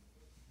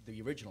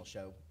 the original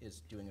show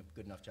is doing a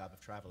good enough job of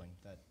traveling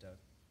that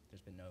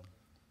there's been no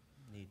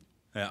need.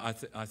 Yeah,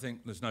 I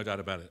think there's no doubt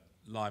about it.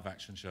 Live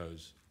action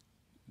shows,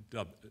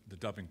 the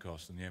dubbing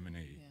cost and the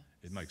M&E,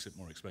 it makes it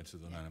more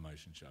expensive than an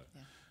animation show.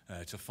 Yeah.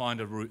 To find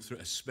a route through,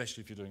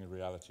 especially if you're doing a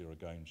reality or a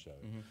game show,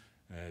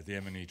 the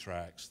M&E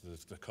tracks,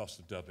 the cost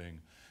of dubbing,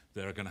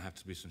 there are going to have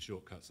to be some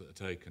shortcuts that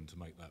are taken to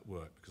make that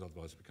work, because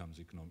otherwise it becomes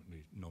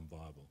economically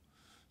non-viable.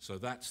 So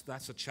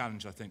that's a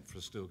challenge, I think, for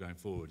us still going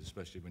forward,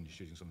 especially when you're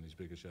shooting some of these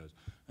bigger shows.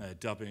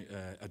 Dubbing,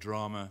 a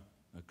drama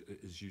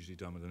is usually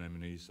done with an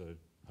M&E, so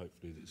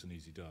hopefully it's an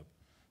easy dub.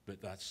 But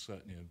that's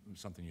certainly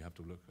something you have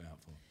to look out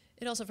for.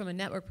 It also, from a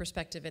network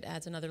perspective, it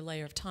adds another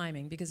layer of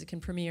timing, because it can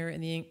premiere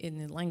in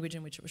the language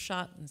in which it was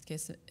shot, in this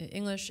case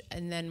English,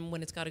 and then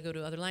when it's got to go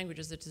to other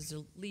languages, there's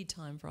a lead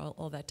time for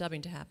all that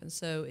dubbing to happen.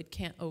 So it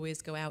can't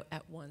always go out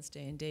at once,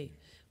 day and date,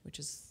 which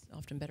is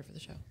often better for the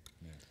show.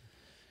 Yeah.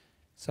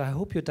 So I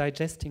hope you're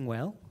digesting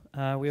well.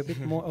 We're a bit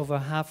more over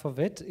half of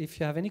it. If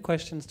you have any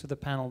questions to the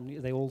panel,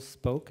 they all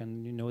spoke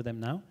and you know them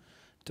now.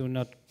 Do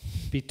not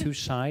be too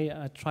shy.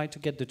 I tried to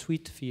get the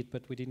tweet feed,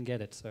 but we didn't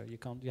get it, so you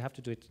can't. You have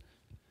to do it.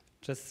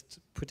 Just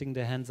putting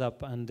the hands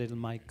up and little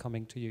mic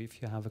coming to you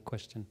if you have a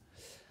question.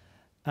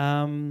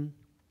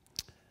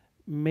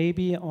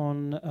 Maybe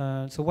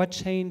on, so what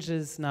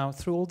changes now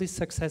through all these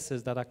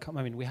successes that are coming?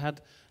 I mean, we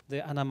had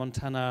the Hannah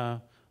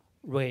Montana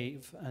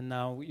wave, and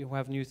now you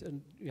have you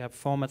have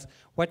formats.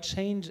 What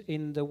changed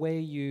in the way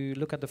you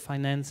look at the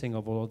financing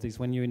of all of these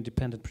when you're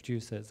independent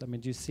producers? I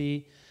mean, do you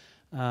see,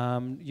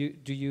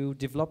 do you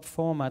develop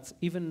formats,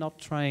 even not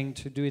trying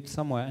to do it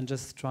somewhere, and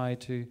just try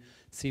to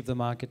see if the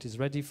market is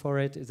ready for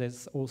it?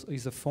 Is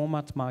a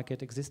format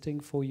market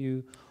existing for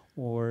you,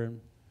 or?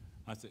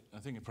 I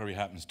think it probably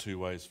happens two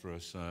ways for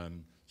us.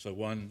 So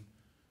one,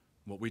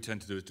 what we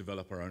tend to do is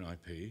develop our own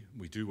IP.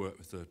 We do work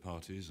with third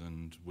parties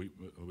and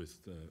with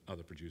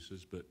other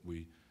producers, but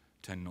we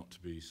tend not to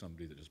be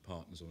somebody that just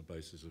partners on the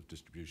basis of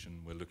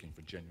distribution. We're looking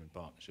for genuine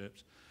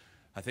partnerships.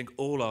 I think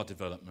all our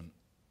development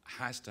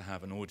has to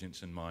have an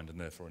audience in mind and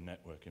therefore a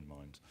network in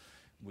mind.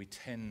 We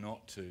tend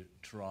not to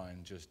try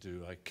and just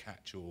do a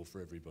catch-all for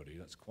everybody.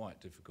 That's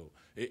quite difficult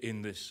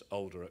in this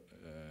older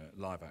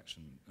live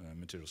action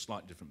material,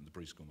 slightly different from the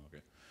preschool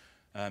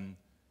market.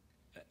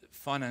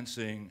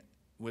 Financing,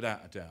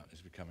 without a doubt,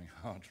 is becoming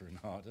harder and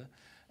harder,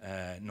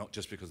 not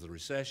just because of the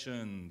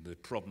recession, the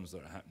problems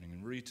that are happening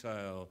in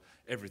retail,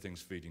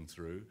 everything's feeding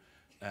through.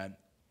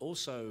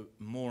 Also,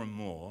 more and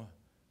more,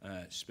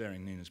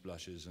 sparing Nina's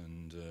blushes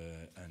and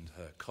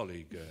her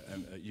colleague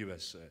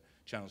US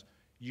channels,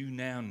 you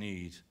now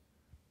need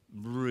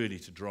really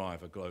to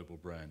drive a global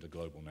brand, a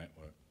global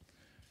network.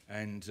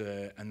 And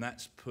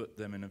that's put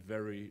them in a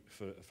very,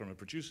 from a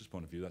producer's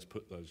point of view, that's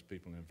put those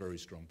people in a very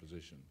strong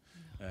position.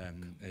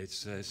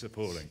 It's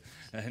appalling.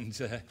 And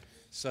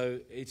so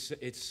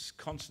it's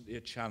constantly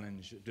a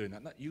challenge doing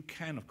that. You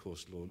can, of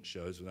course, launch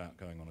shows without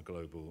going on a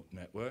global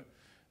network.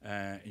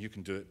 You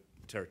can do it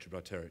territory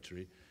by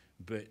territory.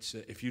 But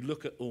if you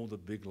look at all the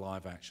big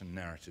live action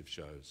narrative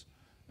shows,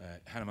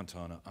 Hannah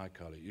Montana,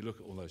 iCarly, you look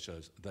at all those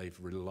shows, they've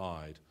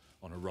relied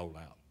on a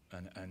rollout.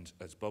 And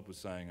as Bob was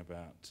saying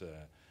about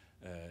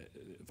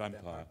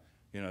Vampire,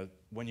 you know,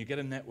 when you get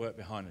a network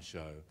behind a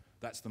show,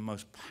 that's the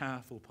most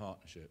powerful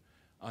partnership.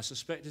 I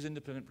suspect as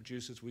independent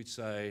producers we'd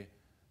say,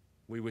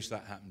 we wish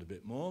that happened a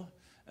bit more.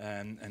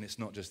 And it's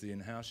not just the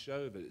in-house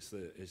show, but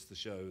it's the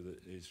show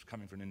that is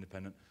coming from an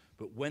independent.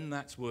 But when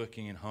that's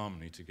working in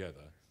harmony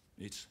together,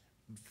 it's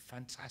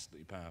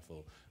fantastically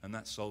powerful, and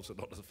that solves a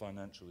lot of the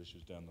financial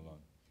issues down the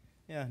line.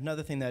 Yeah,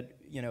 another thing that,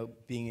 you know,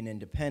 being an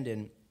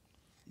independent,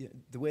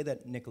 the way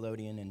that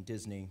Nickelodeon and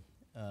Disney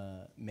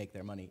make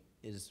their money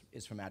is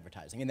from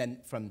advertising, and then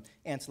from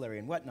ancillary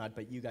and whatnot,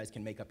 but you guys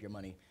can make up your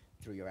money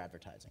through your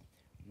advertising.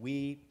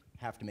 We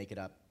have to make it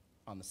up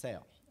on the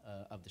sale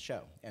of the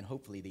show, and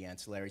hopefully the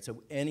ancillary.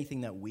 So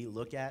anything that we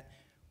look at,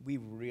 we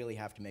really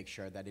have to make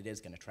sure that it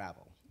is going to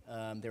travel.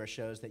 There are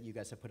shows that you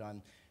guys have put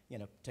on, you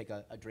know, take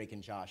a Drake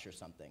and Josh or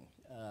something,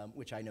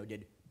 which I know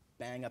did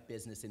bang up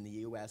business in the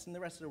US, and the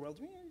rest of the world,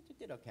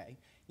 did okay.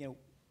 You know,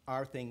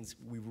 our things,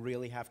 we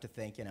really have to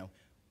think, you know,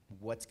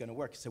 what's going to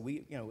work. So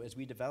we, you know, as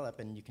we develop,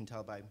 and you can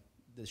tell by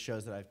the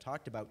shows that I've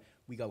talked about,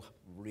 we go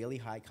really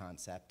high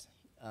concept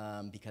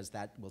because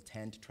that will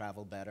tend to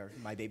travel better.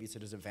 My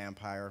Babysitter's a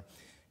Vampire.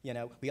 You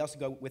know, we also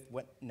go with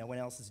what no one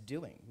else is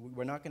doing.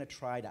 We're not going to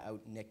try to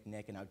out Nick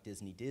and out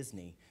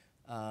Disney.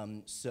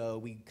 So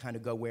we kind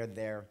of go where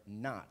they're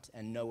not.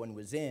 And no one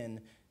was in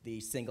the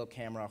single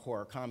camera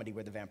horror comedy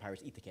where the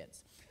vampires eat the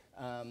kids.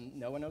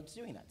 No one else was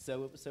doing that.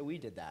 So we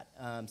did that.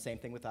 Same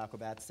thing with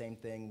Aquabats, same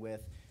thing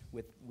with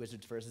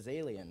Wizards versus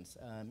Aliens.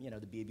 You know,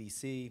 the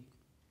BBC,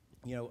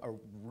 you know, are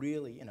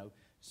really, you know,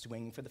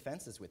 swinging for the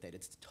fences with it.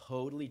 It's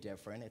totally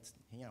different. It's,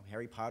 you know,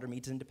 Harry Potter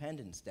meets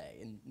Independence Day,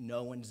 and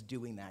no one's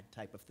doing that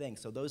type of thing.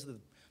 So those are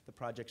the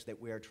projects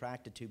that we're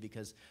attracted to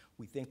because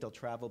we think they'll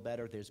travel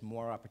better. There's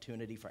more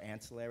opportunity for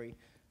ancillary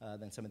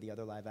than some of the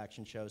other live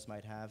action shows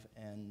might have,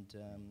 and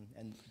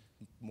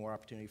more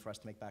opportunity for us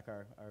to make back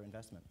our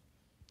investment.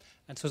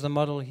 And so the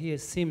model here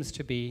seems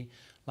to be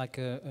like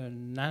a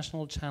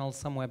national channel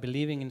somewhere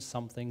believing in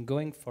something,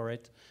 going for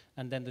it,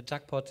 and then the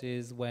jackpot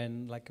is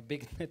when like a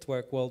big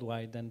network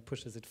worldwide then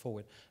pushes it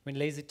forward. I mean,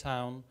 Lazy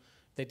Town,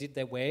 they did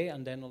their way,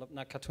 and then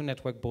Cartoon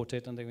Network bought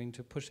it, and they're going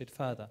to push it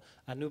further.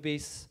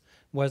 Anubis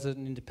was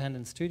an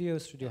independent studio,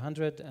 Studio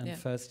 100, and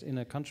first in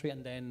a country,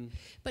 and then...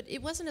 But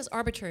it wasn't as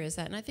arbitrary as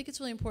that, and I think it's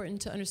really important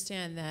to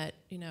understand that,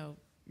 you know,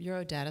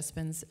 Eurodata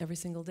spends every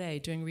single day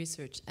doing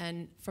research,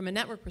 and from a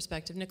network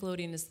perspective,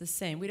 Nickelodeon is the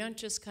same. We don't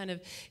just kind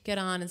of get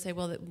on and say,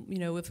 well, that, you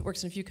know, if it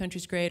works in a few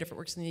countries, great. If it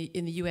works in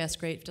the U.S.,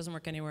 great. If it doesn't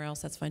work anywhere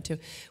else, that's fine too.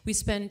 We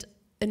spend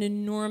an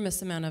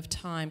enormous amount of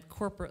time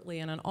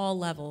corporately and on all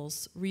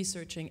levels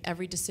researching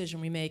every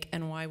decision we make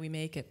and why we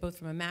make it, both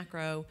from a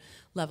macro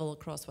level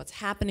across what's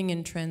happening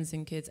in trends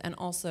in kids and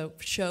also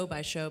show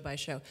by show by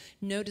show.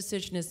 No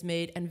decision is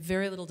made and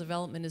very little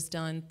development is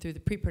done through the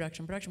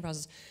pre-production, production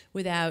process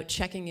without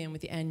checking in with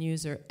the end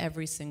user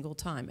every single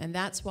time. And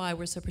that's why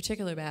we're so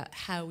particular about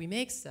how we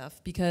make stuff,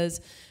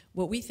 because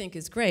what we think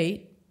is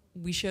great,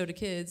 we show to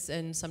kids,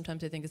 and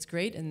sometimes they think it's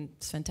great and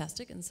it's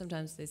fantastic, and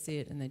sometimes they see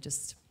it and they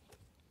just...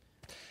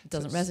 It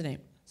doesn't resonate.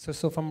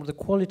 So from the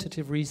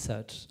qualitative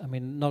research, I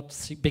mean, not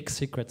big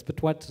secrets,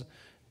 but what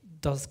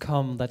does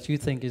come that you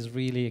think is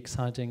really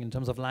exciting in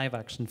terms of live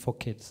action for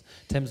kids,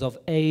 in terms of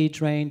age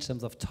range, in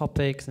terms of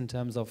topics, in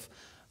terms of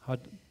how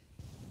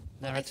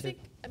narrative?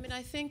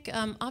 I think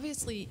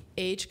obviously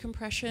age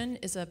compression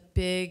is a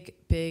big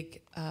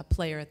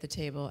player at the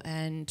table,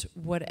 and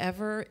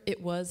whatever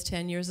it was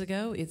 10 years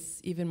ago,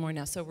 it's even more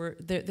now. So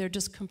they're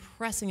just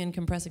compressing and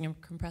compressing and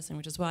compressing,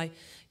 which is why,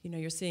 you know,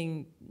 you're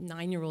seeing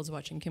 9-year-olds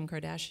watching Kim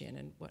Kardashian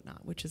and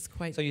whatnot, which is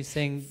quite So you're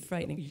saying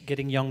frightening.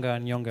 Getting younger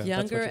and younger.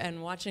 Younger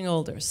and watching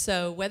older.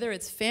 So whether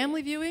it's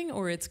family viewing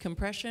or it's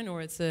compression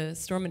or it's a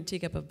storm and a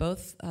teacup of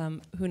both,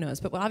 who knows?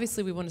 But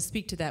obviously we want to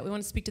speak to that. We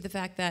want to speak to the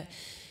fact that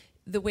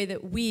the way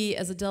that we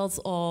as adults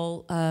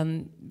all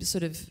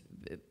sort of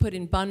put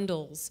in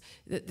bundles,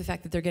 the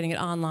fact that they're getting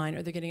it online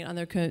or they're getting it on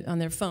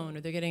their phone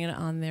or they're getting it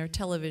on their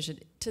television,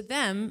 to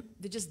them,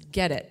 they just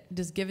get it.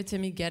 Just give it to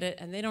me, get it,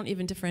 and they don't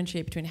even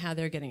differentiate between how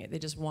they're getting it. They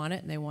just want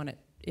it, and they want it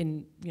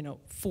in, you know,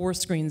 4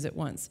 screens at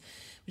once,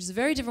 which is a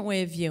very different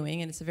way of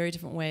viewing, and it's a very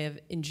different way of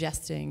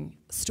ingesting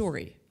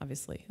story,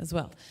 obviously, as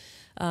well.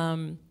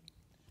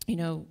 You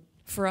know,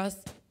 for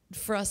us,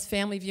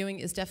 family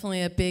viewing is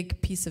definitely a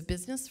big piece of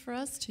business for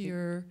us.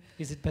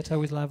 Is it better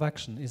with live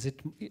action? Is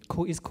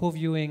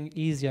co-viewing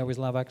easier with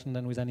live action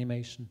than with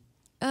animation?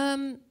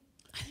 I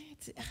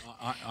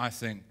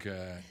think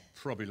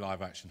probably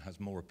live action has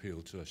more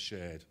appeal to a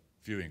shared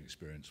viewing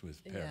experience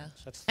with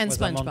parents. That's and what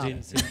SpongeBob.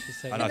 Amandine seems to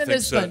say. And I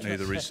think certainly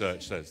the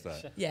research says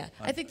that. Yeah,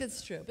 I think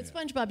that's true. But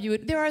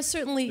SpongeBob, there are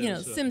certainly, you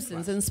know,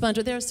 Simpsons and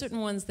SpongeBob. There are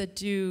certain ones that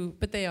do,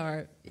 but they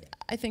are.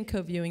 I think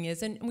co-viewing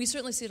is, and we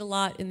certainly see it a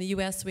lot in the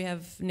U.S. We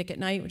have Nick at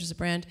Night, which is a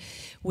brand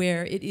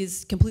where it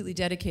is completely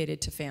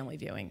dedicated to family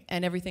viewing,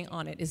 and everything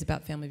on it is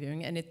about family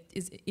viewing, and it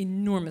is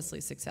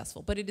enormously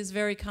successful. But it is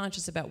very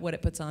conscious about what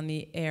it puts on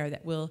the air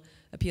that will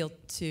appeal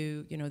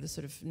to, you know, the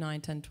sort of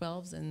 9, 10,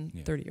 12s and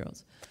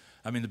 30-year-olds.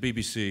 I mean, the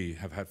BBC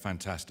have had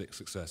fantastic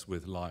success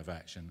with live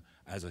action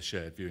as a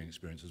shared viewing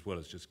experience as well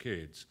as just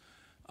kids.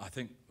 I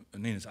think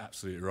Nina's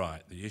absolutely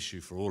right. The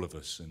issue for all of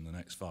us in the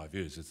next 5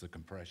 years is the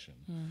compression,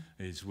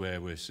 is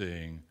where we're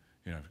seeing,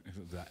 you know,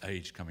 that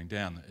age coming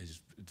down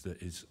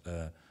that is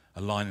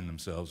aligning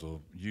themselves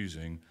or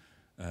using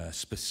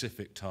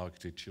specific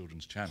targeted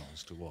children's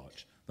channels to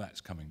watch.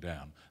 That's coming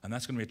down. And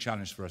that's going to be a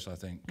challenge for us, I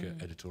think,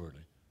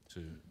 editorially,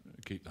 to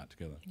keep that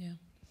together. Yeah.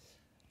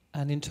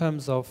 And in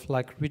terms of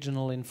like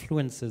regional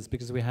influences,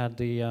 because we had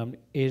the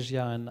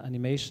Asia and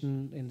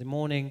animation in the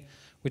morning,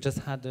 we just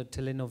had the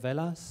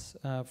telenovelas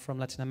from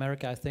Latin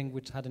America, I think,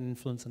 which had an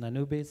influence on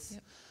Anubis.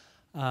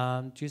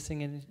 Yep. Do you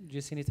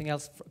see anything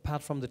else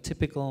apart from the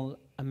typical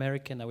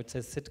American, I would say,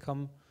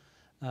 sitcom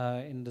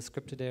in the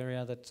scripted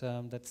area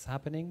that's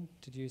happening?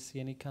 Did you see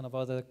any kind of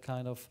other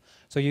kind of?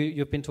 So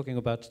you've been talking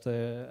about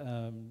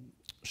the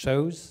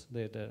shows,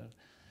 the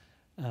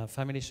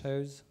family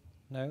shows.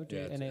 No?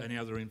 Any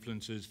other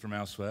influences from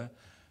elsewhere?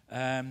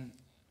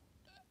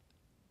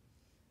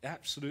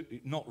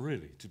 Absolutely, not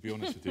really, to be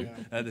honest with you.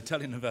 The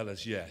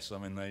telenovelas, yes. I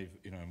mean,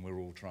 and we're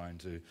all trying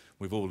to,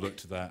 we've all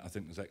looked at that. I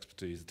think there's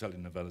expertise. The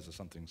telenovelas are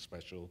something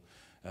special.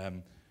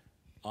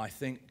 I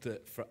think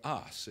that for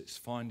us, it's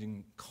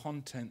finding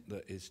content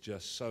that is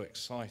just so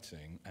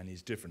exciting and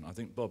is different. I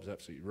think Bob's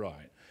absolutely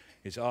right.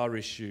 It's our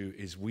issue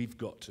is we've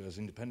got to, as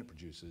independent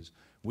producers,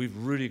 we've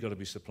really got to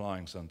be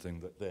supplying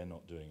something that they're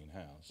not doing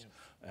in-house.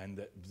 Yeah.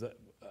 And that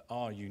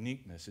our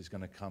uniqueness is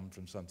going to come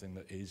from something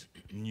that is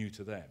new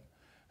to them.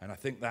 And I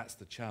think that's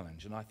the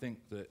challenge. And I think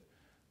that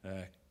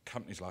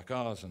companies like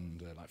ours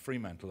and like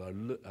Fremantle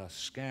are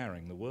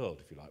scaring the world,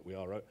 if you like. We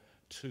are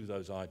to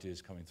those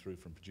ideas coming through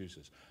from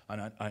producers.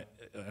 And I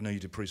know you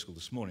did preschool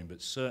this morning,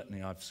 but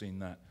certainly I've seen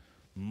that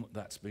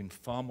that's been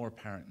far more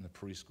apparent in the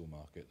preschool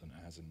market than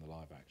it has in the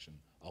live action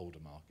older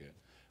market,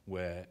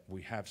 where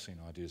we have seen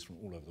ideas from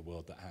all over the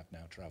world that have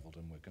now travelled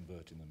and we're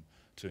converting them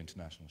to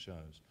international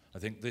shows. I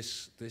think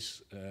this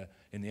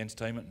in the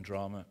entertainment and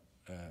drama,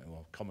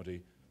 or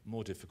comedy,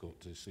 more difficult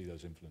to see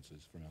those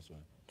influences from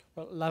elsewhere.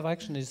 Well, live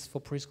action is for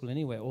preschool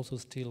anyway, also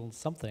still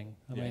something.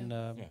 I mean,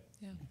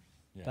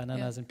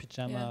 Bananas in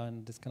Pyjama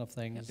and this kind of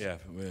thing. Yeah,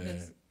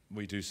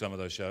 we do some of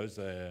those shows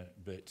there,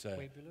 but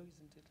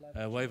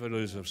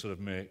Waverloo's a sort of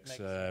mix.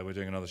 We're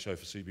doing another show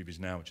for CBeebies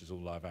now, which is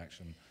all live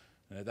action.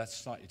 That's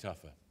slightly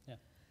tougher. Yeah,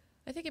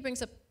 I think it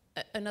brings up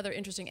another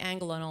interesting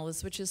angle on all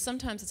this, which is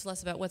sometimes it's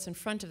less about what's in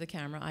front of the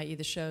camera, i.e.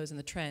 the shows and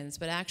the trends,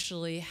 but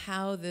actually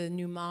how the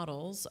new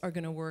models are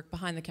going to work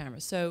behind the camera.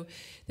 So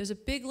there's a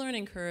big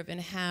learning curve in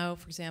how,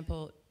 for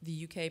example,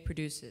 the UK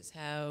produces,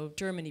 how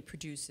Germany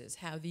produces,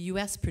 how the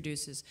US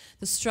produces,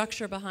 the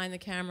structure behind the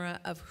camera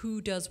of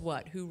who does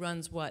what, who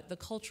runs what, the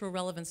cultural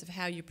relevance of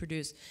how you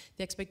produce,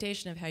 the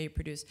expectation of how you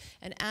produce.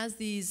 And as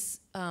these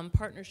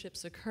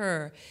partnerships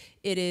occur,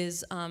 it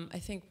is, I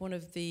think, one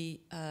of the,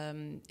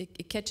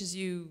 it catches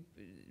you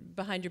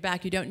behind your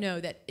back. You don't know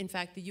that, in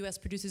fact, the US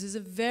produces is a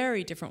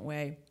very different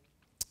way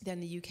than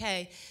the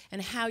UK,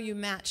 and how you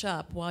match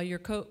up while you're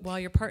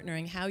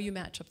partnering, how you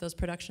match up those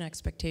production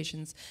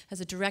expectations has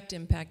a direct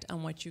impact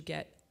on what you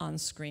get on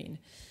screen.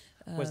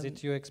 Was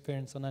it your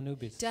experience on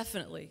Anubis?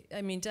 Definitely.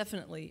 I mean,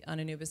 definitely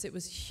on Anubis. It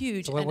was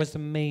huge. So what was the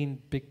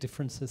main big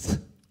differences?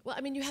 Well,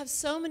 I mean, you have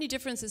so many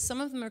differences. Some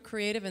of them are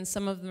creative and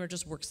some of them are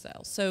just work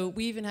styles. So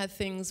we even had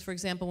things, for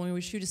example, when we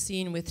would shoot a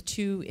scene with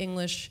two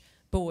English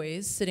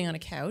boys sitting on a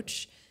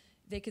couch,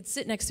 they could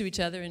sit next to each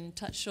other and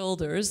touch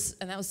shoulders,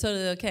 and that was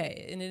totally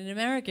okay. In an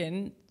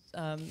American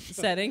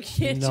setting, you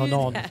can't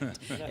do that.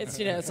 It's,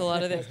 you know, it's a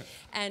lot of this.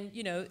 And,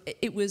 you know,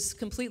 it was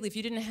completely, if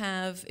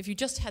you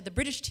just had the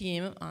British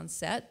team on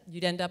set,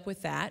 you'd end up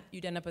with that.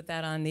 You'd end up with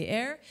that on the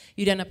air.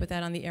 You'd end up with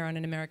that on the air on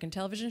an American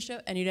television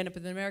show, and you'd end up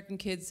with American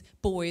kids,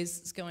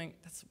 boys, going,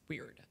 that's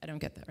weird. I don't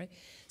get that, right?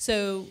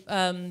 So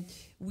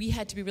we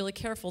had to be really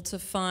careful to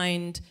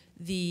find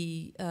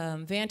the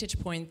vantage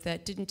point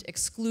that didn't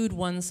exclude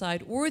one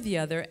side or the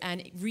other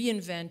and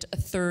reinvent a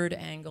third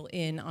angle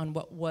in on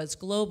what was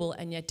global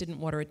and yet didn't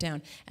water it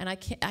down. And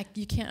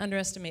you can't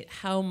underestimate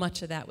how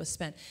much of that was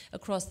spent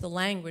across the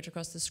language,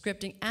 across the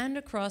scripting, and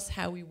across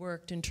how we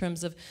worked in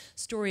terms of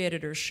story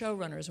editors,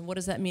 showrunners, and what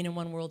does that mean in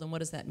one world and what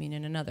does that mean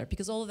in another?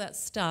 Because all of that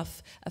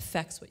stuff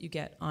affects what you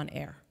get on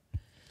air.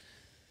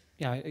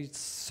 Yeah, it's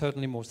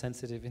certainly more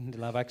sensitive in the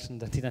live action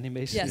than in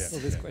animation. Yes,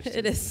 this question.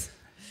 It is.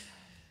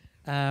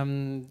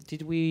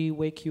 Did we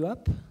wake you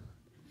up?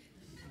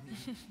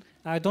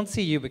 I don't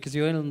see you because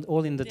you're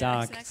all in the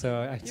dark. Exactly.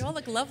 So you all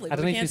look lovely. I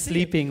don't know if you're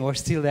sleeping or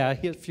still there. I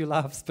hear a few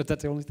laughs, but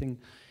that's the only thing.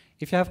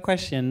 If you have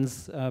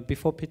questions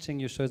before pitching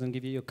your shows, and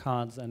give you your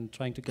cards and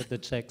trying to get the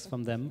checks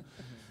from them.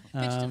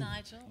 Pitch to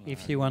Nigel.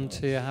 If you want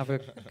to have a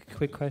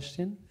quick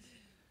question.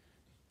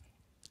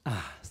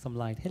 Some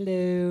light.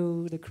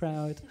 Hello, the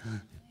crowd.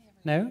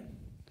 No?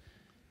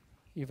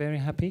 You're very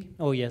happy?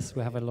 Oh yes,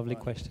 we have a lovely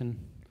question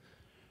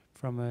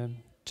from a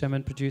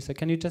German producer.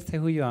 Can you just say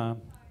who you are?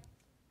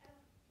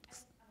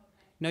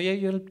 No,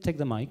 you'll take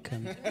the mic.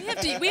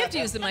 We have to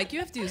use the mic. You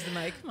have to use the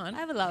mic. Come on. I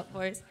have a loud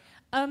voice.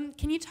 Can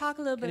you talk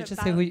a little bit about... Can you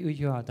just say who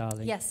you are,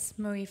 darling? Yes,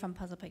 Marie from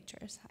Puzzle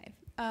Pictures. Hi.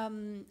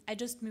 I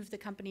just moved the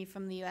company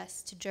from the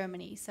US to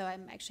Germany, so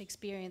I'm actually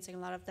experiencing a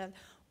lot of the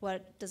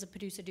what does a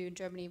producer do in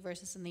Germany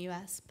versus in the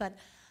US. But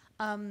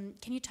can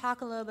you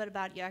talk a little bit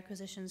about your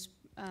acquisitions,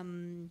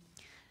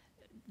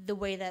 the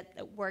way that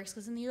it works?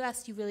 Because in the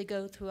US, you really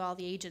go through all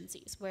the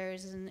agencies,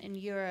 whereas in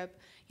Europe,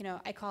 you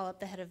know, I call up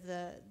the head of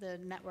the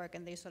network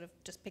and they sort of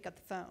just pick up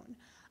the phone.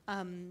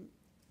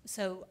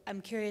 So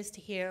I'm curious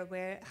to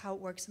hear how it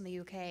works in the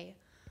UK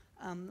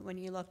when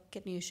you look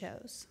at new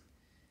shows.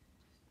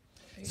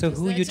 So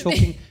who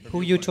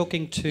you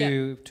talking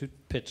to to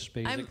pitch,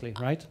 basically,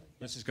 right?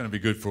 This is going to be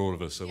good for all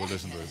of us, so we'll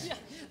listen to this.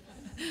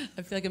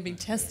 I feel like I'm being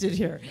tested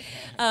here.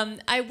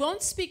 I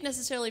won't speak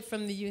necessarily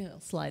from the I'll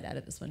slide out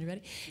of this one. You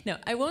ready? No,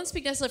 I won't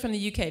speak necessarily from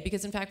the UK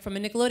because, in fact, from a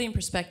Nickelodeon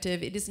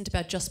perspective, it isn't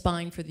about just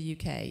buying for the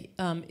UK.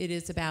 It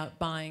is about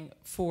buying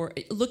for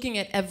looking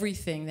at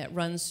everything that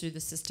runs through the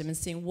system and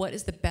seeing what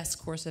is the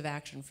best course of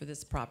action for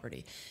this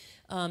property.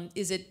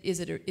 Is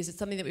it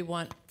something that we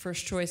want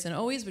first choice and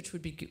always, which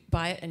would be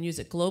buy it and use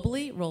it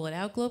globally, roll it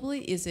out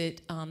globally? Is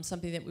it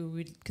something that we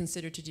would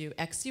consider to do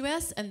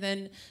ex-US? And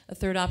then a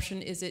third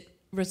option,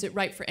 was it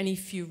right for any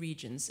few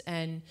regions?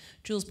 And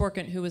Jules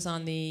Borkent, who was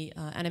on the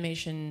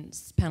animation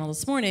panel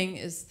this morning,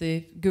 is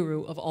the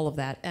guru of all of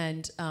that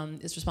and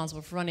is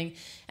responsible for running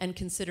and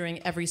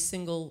considering every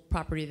single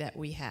property that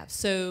we have.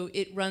 So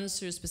it runs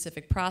through a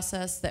specific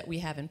process that we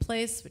have in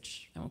place,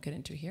 which I won't get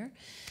into here,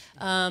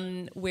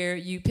 where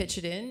you pitch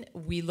it in,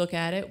 we look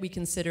at it, we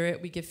consider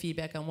it, we give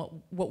feedback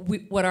on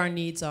what our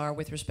needs are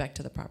with respect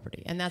to the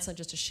property. And that's not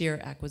just a sheer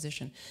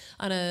acquisition.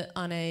 On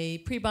a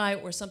pre-buy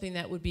or something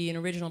that would be an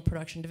original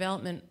production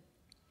development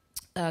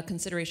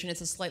consideration,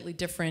 it's a slightly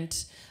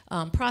different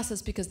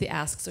process because the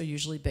asks are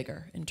usually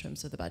bigger in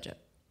terms of the budget.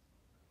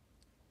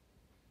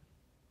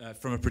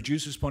 From a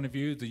producer's point of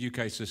view, the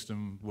UK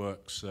system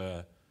works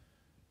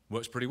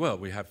pretty well.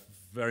 We have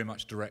very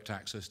much direct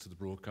access to the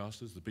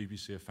broadcasters. The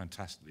BBC are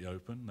fantastically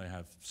open. They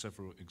have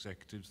several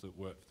executives that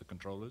work for the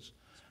controllers.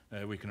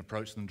 We can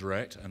approach them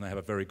direct, and they have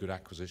a very good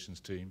acquisitions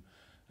team,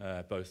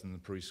 both in the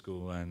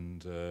preschool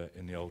and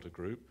in the older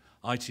group.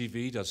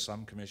 ITV does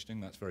some commissioning,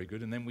 that's very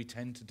good, and then we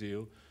tend to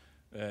deal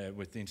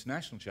with the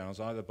international channels,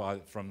 either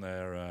from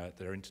their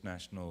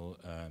international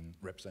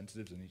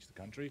representatives in each of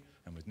the country,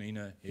 and with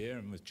Nina here,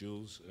 and with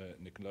Jules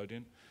at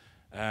Nickelodeon.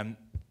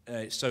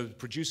 So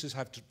producers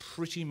have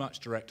pretty much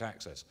direct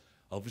access.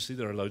 Obviously,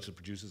 there are loads of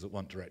producers that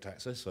want direct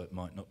access, so it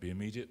might not be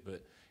immediate,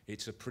 but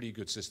it's a pretty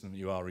good system that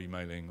you are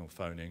emailing or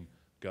phoning,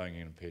 going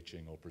in and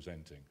pitching or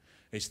presenting.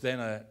 It's then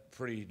a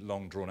pretty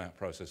long, drawn-out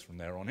process from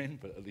there on in,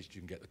 but at least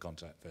you can get the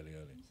contact fairly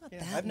early.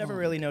 Yeah, I've never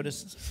really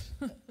noticed.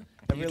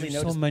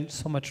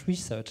 So much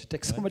research. It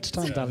takes so much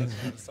time, darling.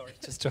 Sorry,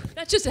 just joking.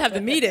 That's just to have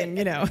the meeting,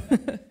 you know.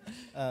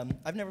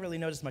 I've never really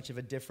noticed much of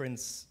a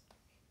difference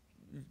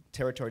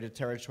territory to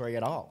territory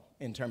at all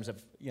in terms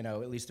of,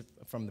 at least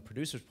from the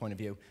producer's point of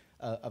view,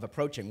 of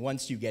approaching.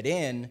 Once you get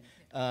in,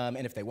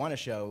 and if they want to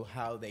show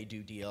how they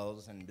do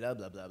deals and blah,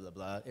 blah, blah, blah,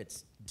 blah,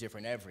 it's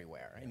different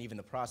everywhere. And even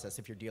the process,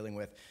 if you're dealing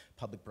with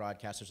public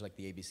broadcasters like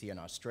the ABC in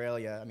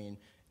Australia,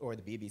 or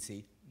the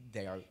BBC,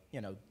 they are,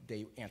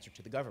 they answer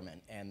to the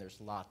government, and there's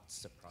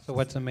lots of processes. So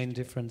what's the main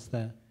difference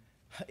there?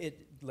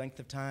 Length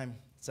of time.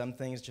 Some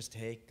things just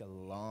take a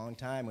long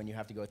time when you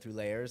have to go through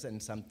layers,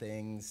 and some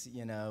things,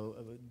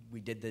 we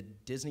did the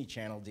Disney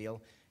Channel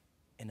deal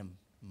in a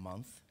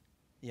month,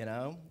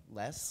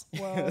 less.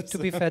 Well, to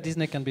be fair,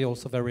 Disney can be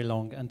also very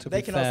long, and to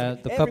be fair,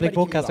 the public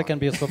broadcaster can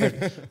be also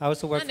very. I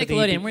also work for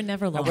Nickelodeon, the we're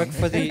never long. I work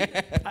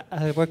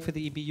for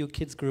the EBU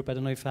Kids Group. I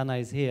don't know if Anna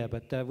is here,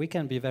 but we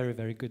can be very,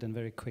 very good and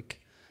very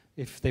quick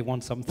if they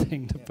want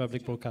something. The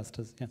public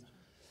broadcasters,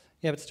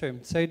 yeah, it's true.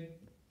 So,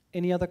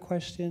 any other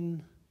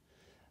question?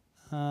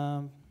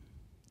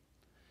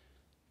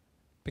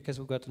 Because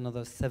we've got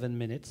another 7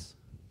 minutes,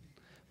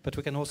 but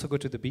we can also go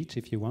to the beach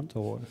if you want,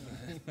 or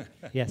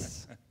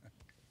yes.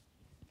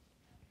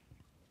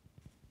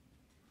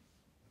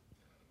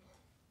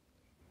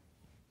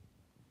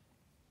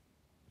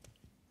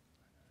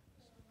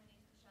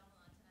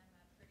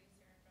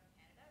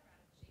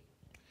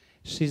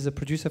 She's a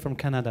producer from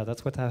Canada.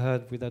 That's what I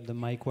heard without the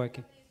mic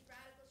working.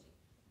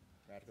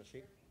 Radical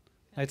Chic?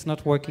 It's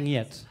not working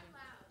yet.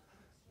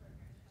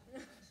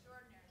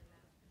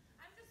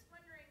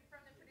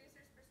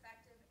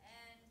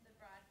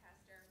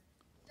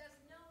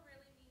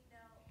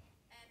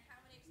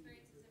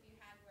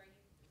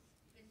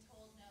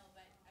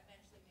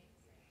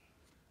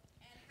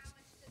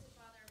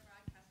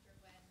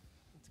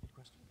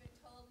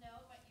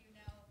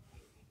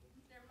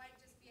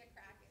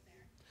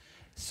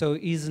 So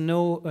is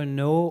no a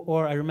no,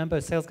 or I remember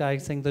a sales guy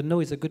saying the no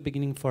is a good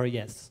beginning for a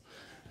yes.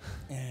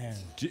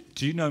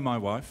 Do you know my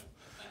wife?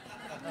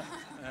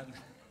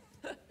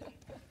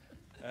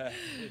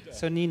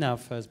 So Nina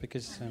first,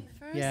 because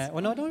yeah.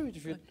 Well, no.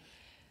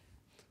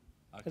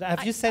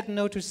 Have you said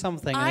no to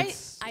something? I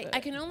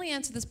can only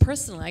answer this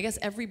personally. I guess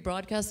every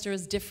broadcaster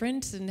is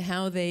different in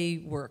how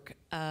they work.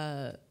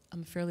 I'm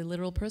a fairly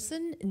literal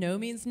person. No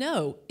means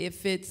no.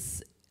 If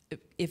it's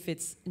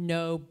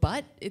no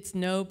but, it's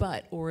no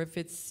but. Or if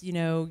it's,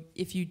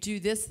 if you do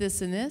this,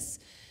 this, and this,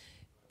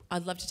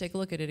 I'd love to take a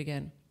look at it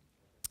again.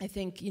 I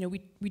think,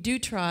 we do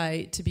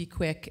try to be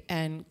quick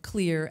and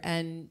clear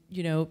and,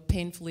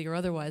 painfully or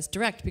otherwise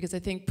direct, because I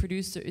think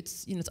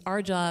it's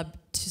our job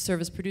to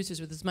serve as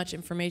producers with as much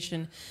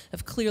information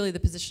of clearly the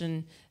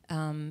position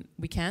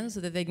we can, so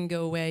that they can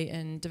go away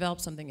and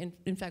develop something.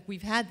 In fact,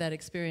 we've had that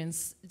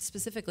experience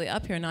specifically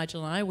up here,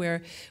 Nigel and I,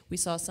 where we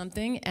saw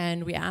something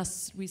and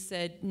we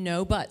said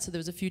no, but. So there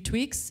was a few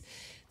tweaks.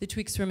 The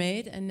tweaks were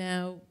made, and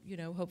now,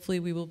 hopefully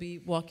we will be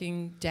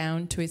walking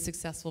down to a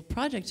successful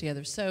project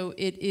together. So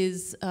it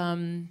is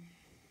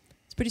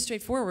It's pretty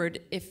straightforward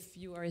if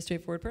you are a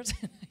straightforward person,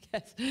 I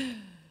guess.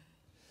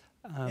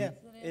 Yeah,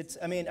 it's.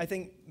 I mean, I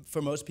think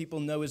for most people,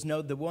 no is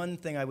no. The one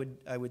thing I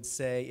would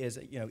say is,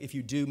 you know, if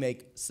you do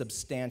make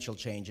substantial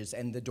changes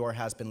and the door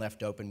has been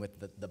left open with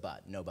the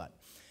but, no but.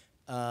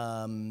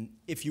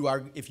 If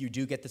you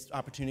do get this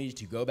opportunity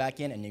to go back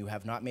in and you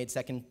have not made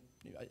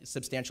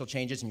substantial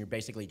changes and you're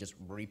basically just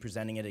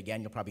representing it again,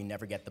 you'll probably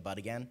never get the but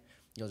again.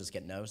 You'll just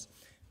get no's.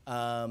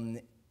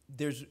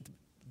 There's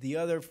the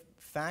other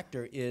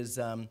factor is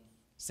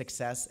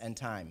success and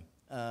time.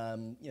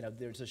 You know,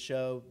 there's a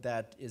show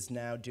that is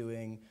now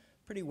doing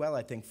pretty well,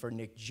 I think, for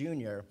Nick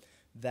Jr.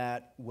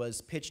 that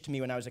was pitched to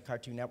me when I was at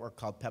Cartoon Network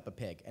called Peppa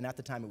Pig, and at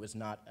the time it was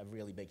not a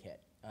really big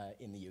hit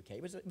in the UK.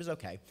 It was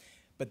okay,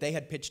 but they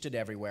had pitched it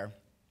everywhere.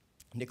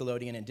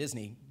 Nickelodeon and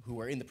Disney, who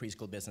were in the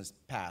preschool business,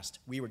 passed.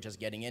 We were just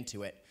getting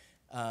into it,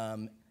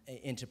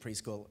 into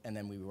preschool, and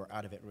then we were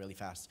out of it really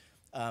fast.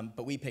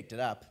 But we picked it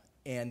up,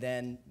 and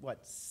then,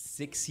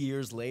 6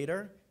 years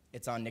later,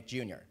 it's on Nick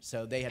Jr.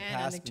 So they had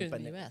passed. And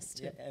on Nick Jr. in the US,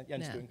 too. Yeah,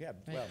 and it's doing Right,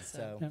 well.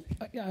 So.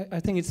 Yeah,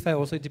 I think it's fair.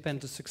 Also, it depends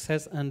on the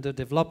success and the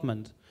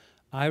development.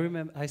 I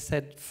remember I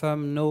said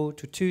firm no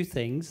to 2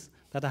 things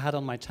that I had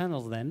on my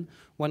channel then.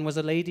 One was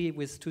a lady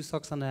with 2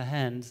 socks on her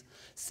hands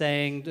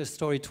saying the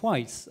story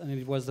twice, and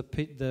it was the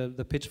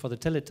pitch for the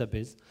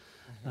Teletubbies.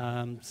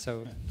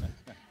 So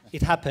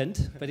it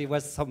happened, but it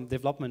was some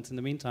development in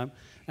the meantime.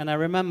 And I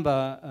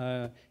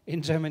remember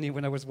in Germany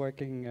when I was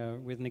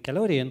working with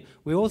Nickelodeon,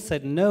 we all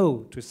said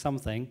no to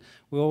something.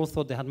 We all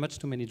thought they had much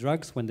too many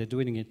drugs when they're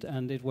doing it,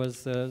 and it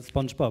was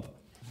SpongeBob.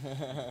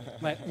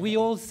 But we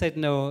all said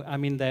no. I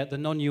mean, the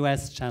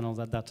non-US channels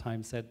at that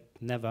time said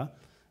never.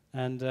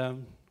 And,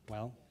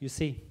 well, you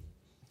see,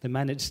 they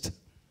managed.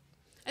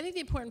 I think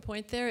the important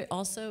point there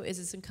also is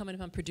it's incumbent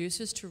upon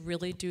producers to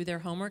really do their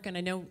homework. And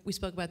I know we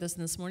spoke about this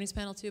in this morning's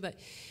panel too, but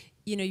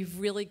you know, you've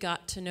really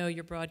got to know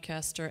your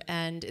broadcaster.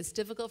 And it's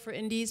difficult for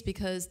indies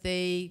because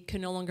they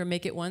can no longer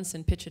make it once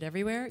and pitch it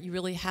everywhere. You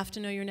really have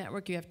to know your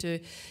network. You have to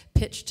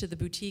pitch to the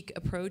boutique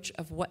approach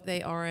of what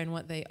they are and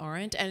what they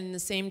aren't. And in the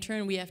same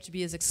turn, we have to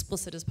be as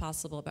explicit as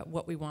possible about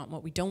what we want and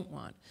what we don't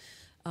want.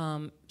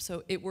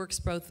 So it works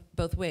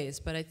both ways,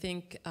 but I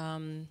think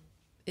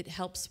it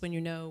helps when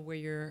you know where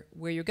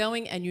you're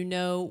going and you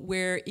know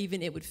where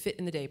even it would fit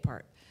in the day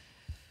part.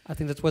 I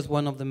think that was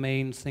one of the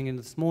main things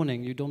this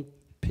morning. You don't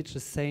pitch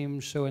the same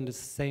show in the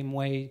same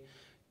way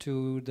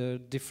to the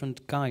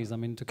different guys. I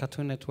mean, to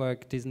Cartoon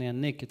Network, Disney and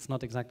Nick, it's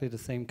not exactly the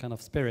same kind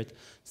of spirit.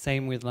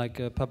 Same with like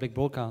a public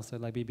broadcaster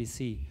like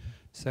BBC.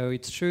 So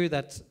it's true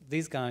that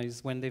these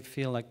guys, when they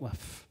feel like, well,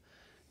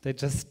 they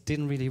just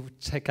didn't really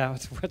check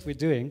out what we're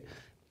doing,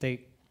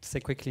 they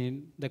say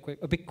quickly,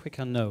 a bit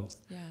quicker no.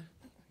 Yeah.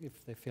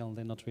 If they feel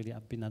they're not really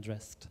been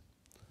addressed.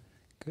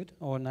 Good.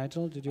 Or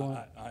Nigel, did you want?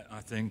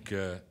 I think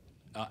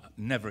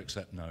never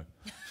accept no.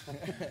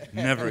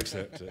 Never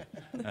accept it.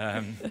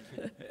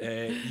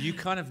 You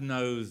kind of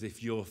know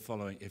if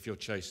you're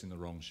chasing the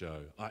wrong show.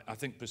 I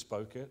think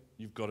bespoke it.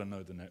 You've got to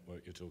know the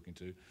network you're talking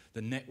to.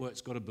 The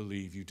network's got to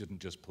believe you didn't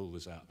just pull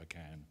this out of a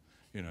can,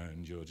 you know,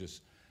 and you're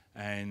just.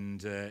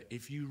 And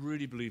if you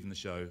really believe in the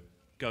show,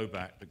 go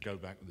back, but go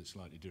back with it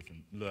slightly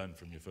different. Learn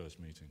from your first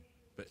meeting,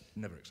 but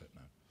never accept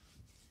no.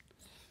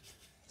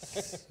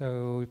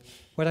 So,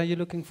 what are you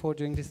looking for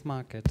during this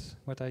market?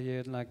 What are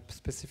you like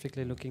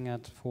specifically looking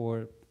at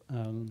for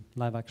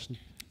live action?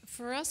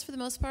 For us, for the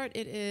most part,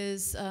 it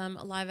is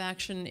live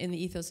action in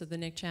the ethos of the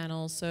Nick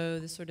channel. So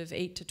the sort of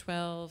 8 to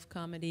 12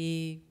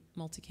 comedy,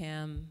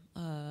 multicam,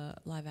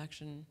 live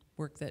action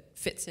work that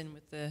fits in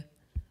with the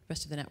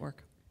rest of the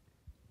network.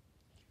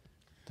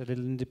 The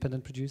little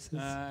independent producers?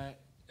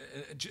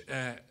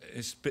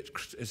 It's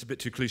a bit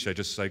too cliche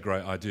just to say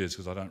great ideas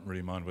because I don't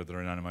really mind whether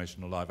they're in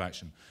animation or live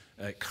action.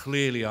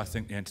 Clearly, I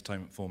think the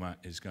entertainment format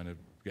is going to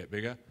get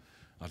bigger.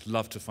 I'd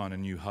love to find a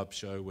new hub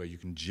show where you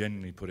can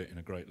genuinely put it in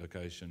a great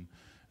location.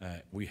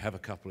 We have a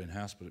couple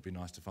in-house, but it'd be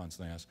nice to find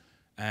something else.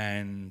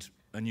 And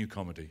a new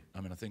comedy. I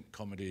mean, I think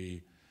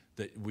comedy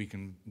that we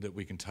can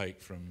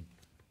take from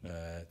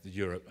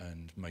Europe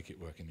and make it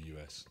work in the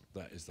US.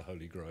 That is the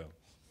holy grail.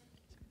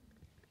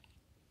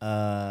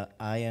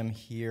 I am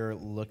here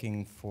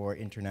looking for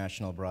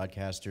international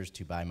broadcasters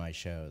to buy my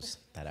shows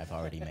that I've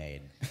already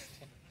made.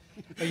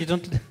 But you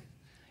don't.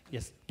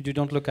 Yes, you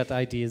don't look at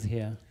ideas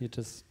here. You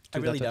just. I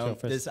really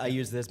don't. I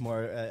use this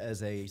more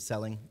as a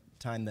selling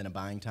time than a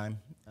buying time,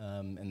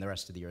 and the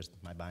rest of the year is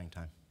my buying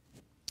time.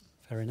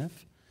 Fair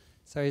enough.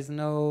 So, is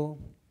no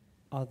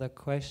other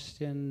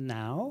question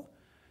now?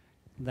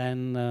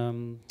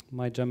 Then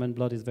my German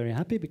blood is very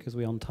happy because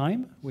we're on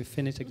time. We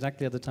finished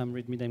exactly at the time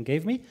Read Me Them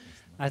gave me.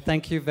 I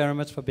thank you very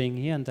much for being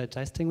here and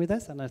digesting with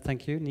us, and I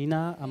thank you,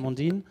 Nina,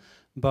 Amandine,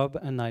 Bob,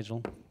 and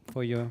Nigel,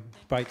 for your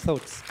bright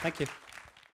thoughts. Thank you.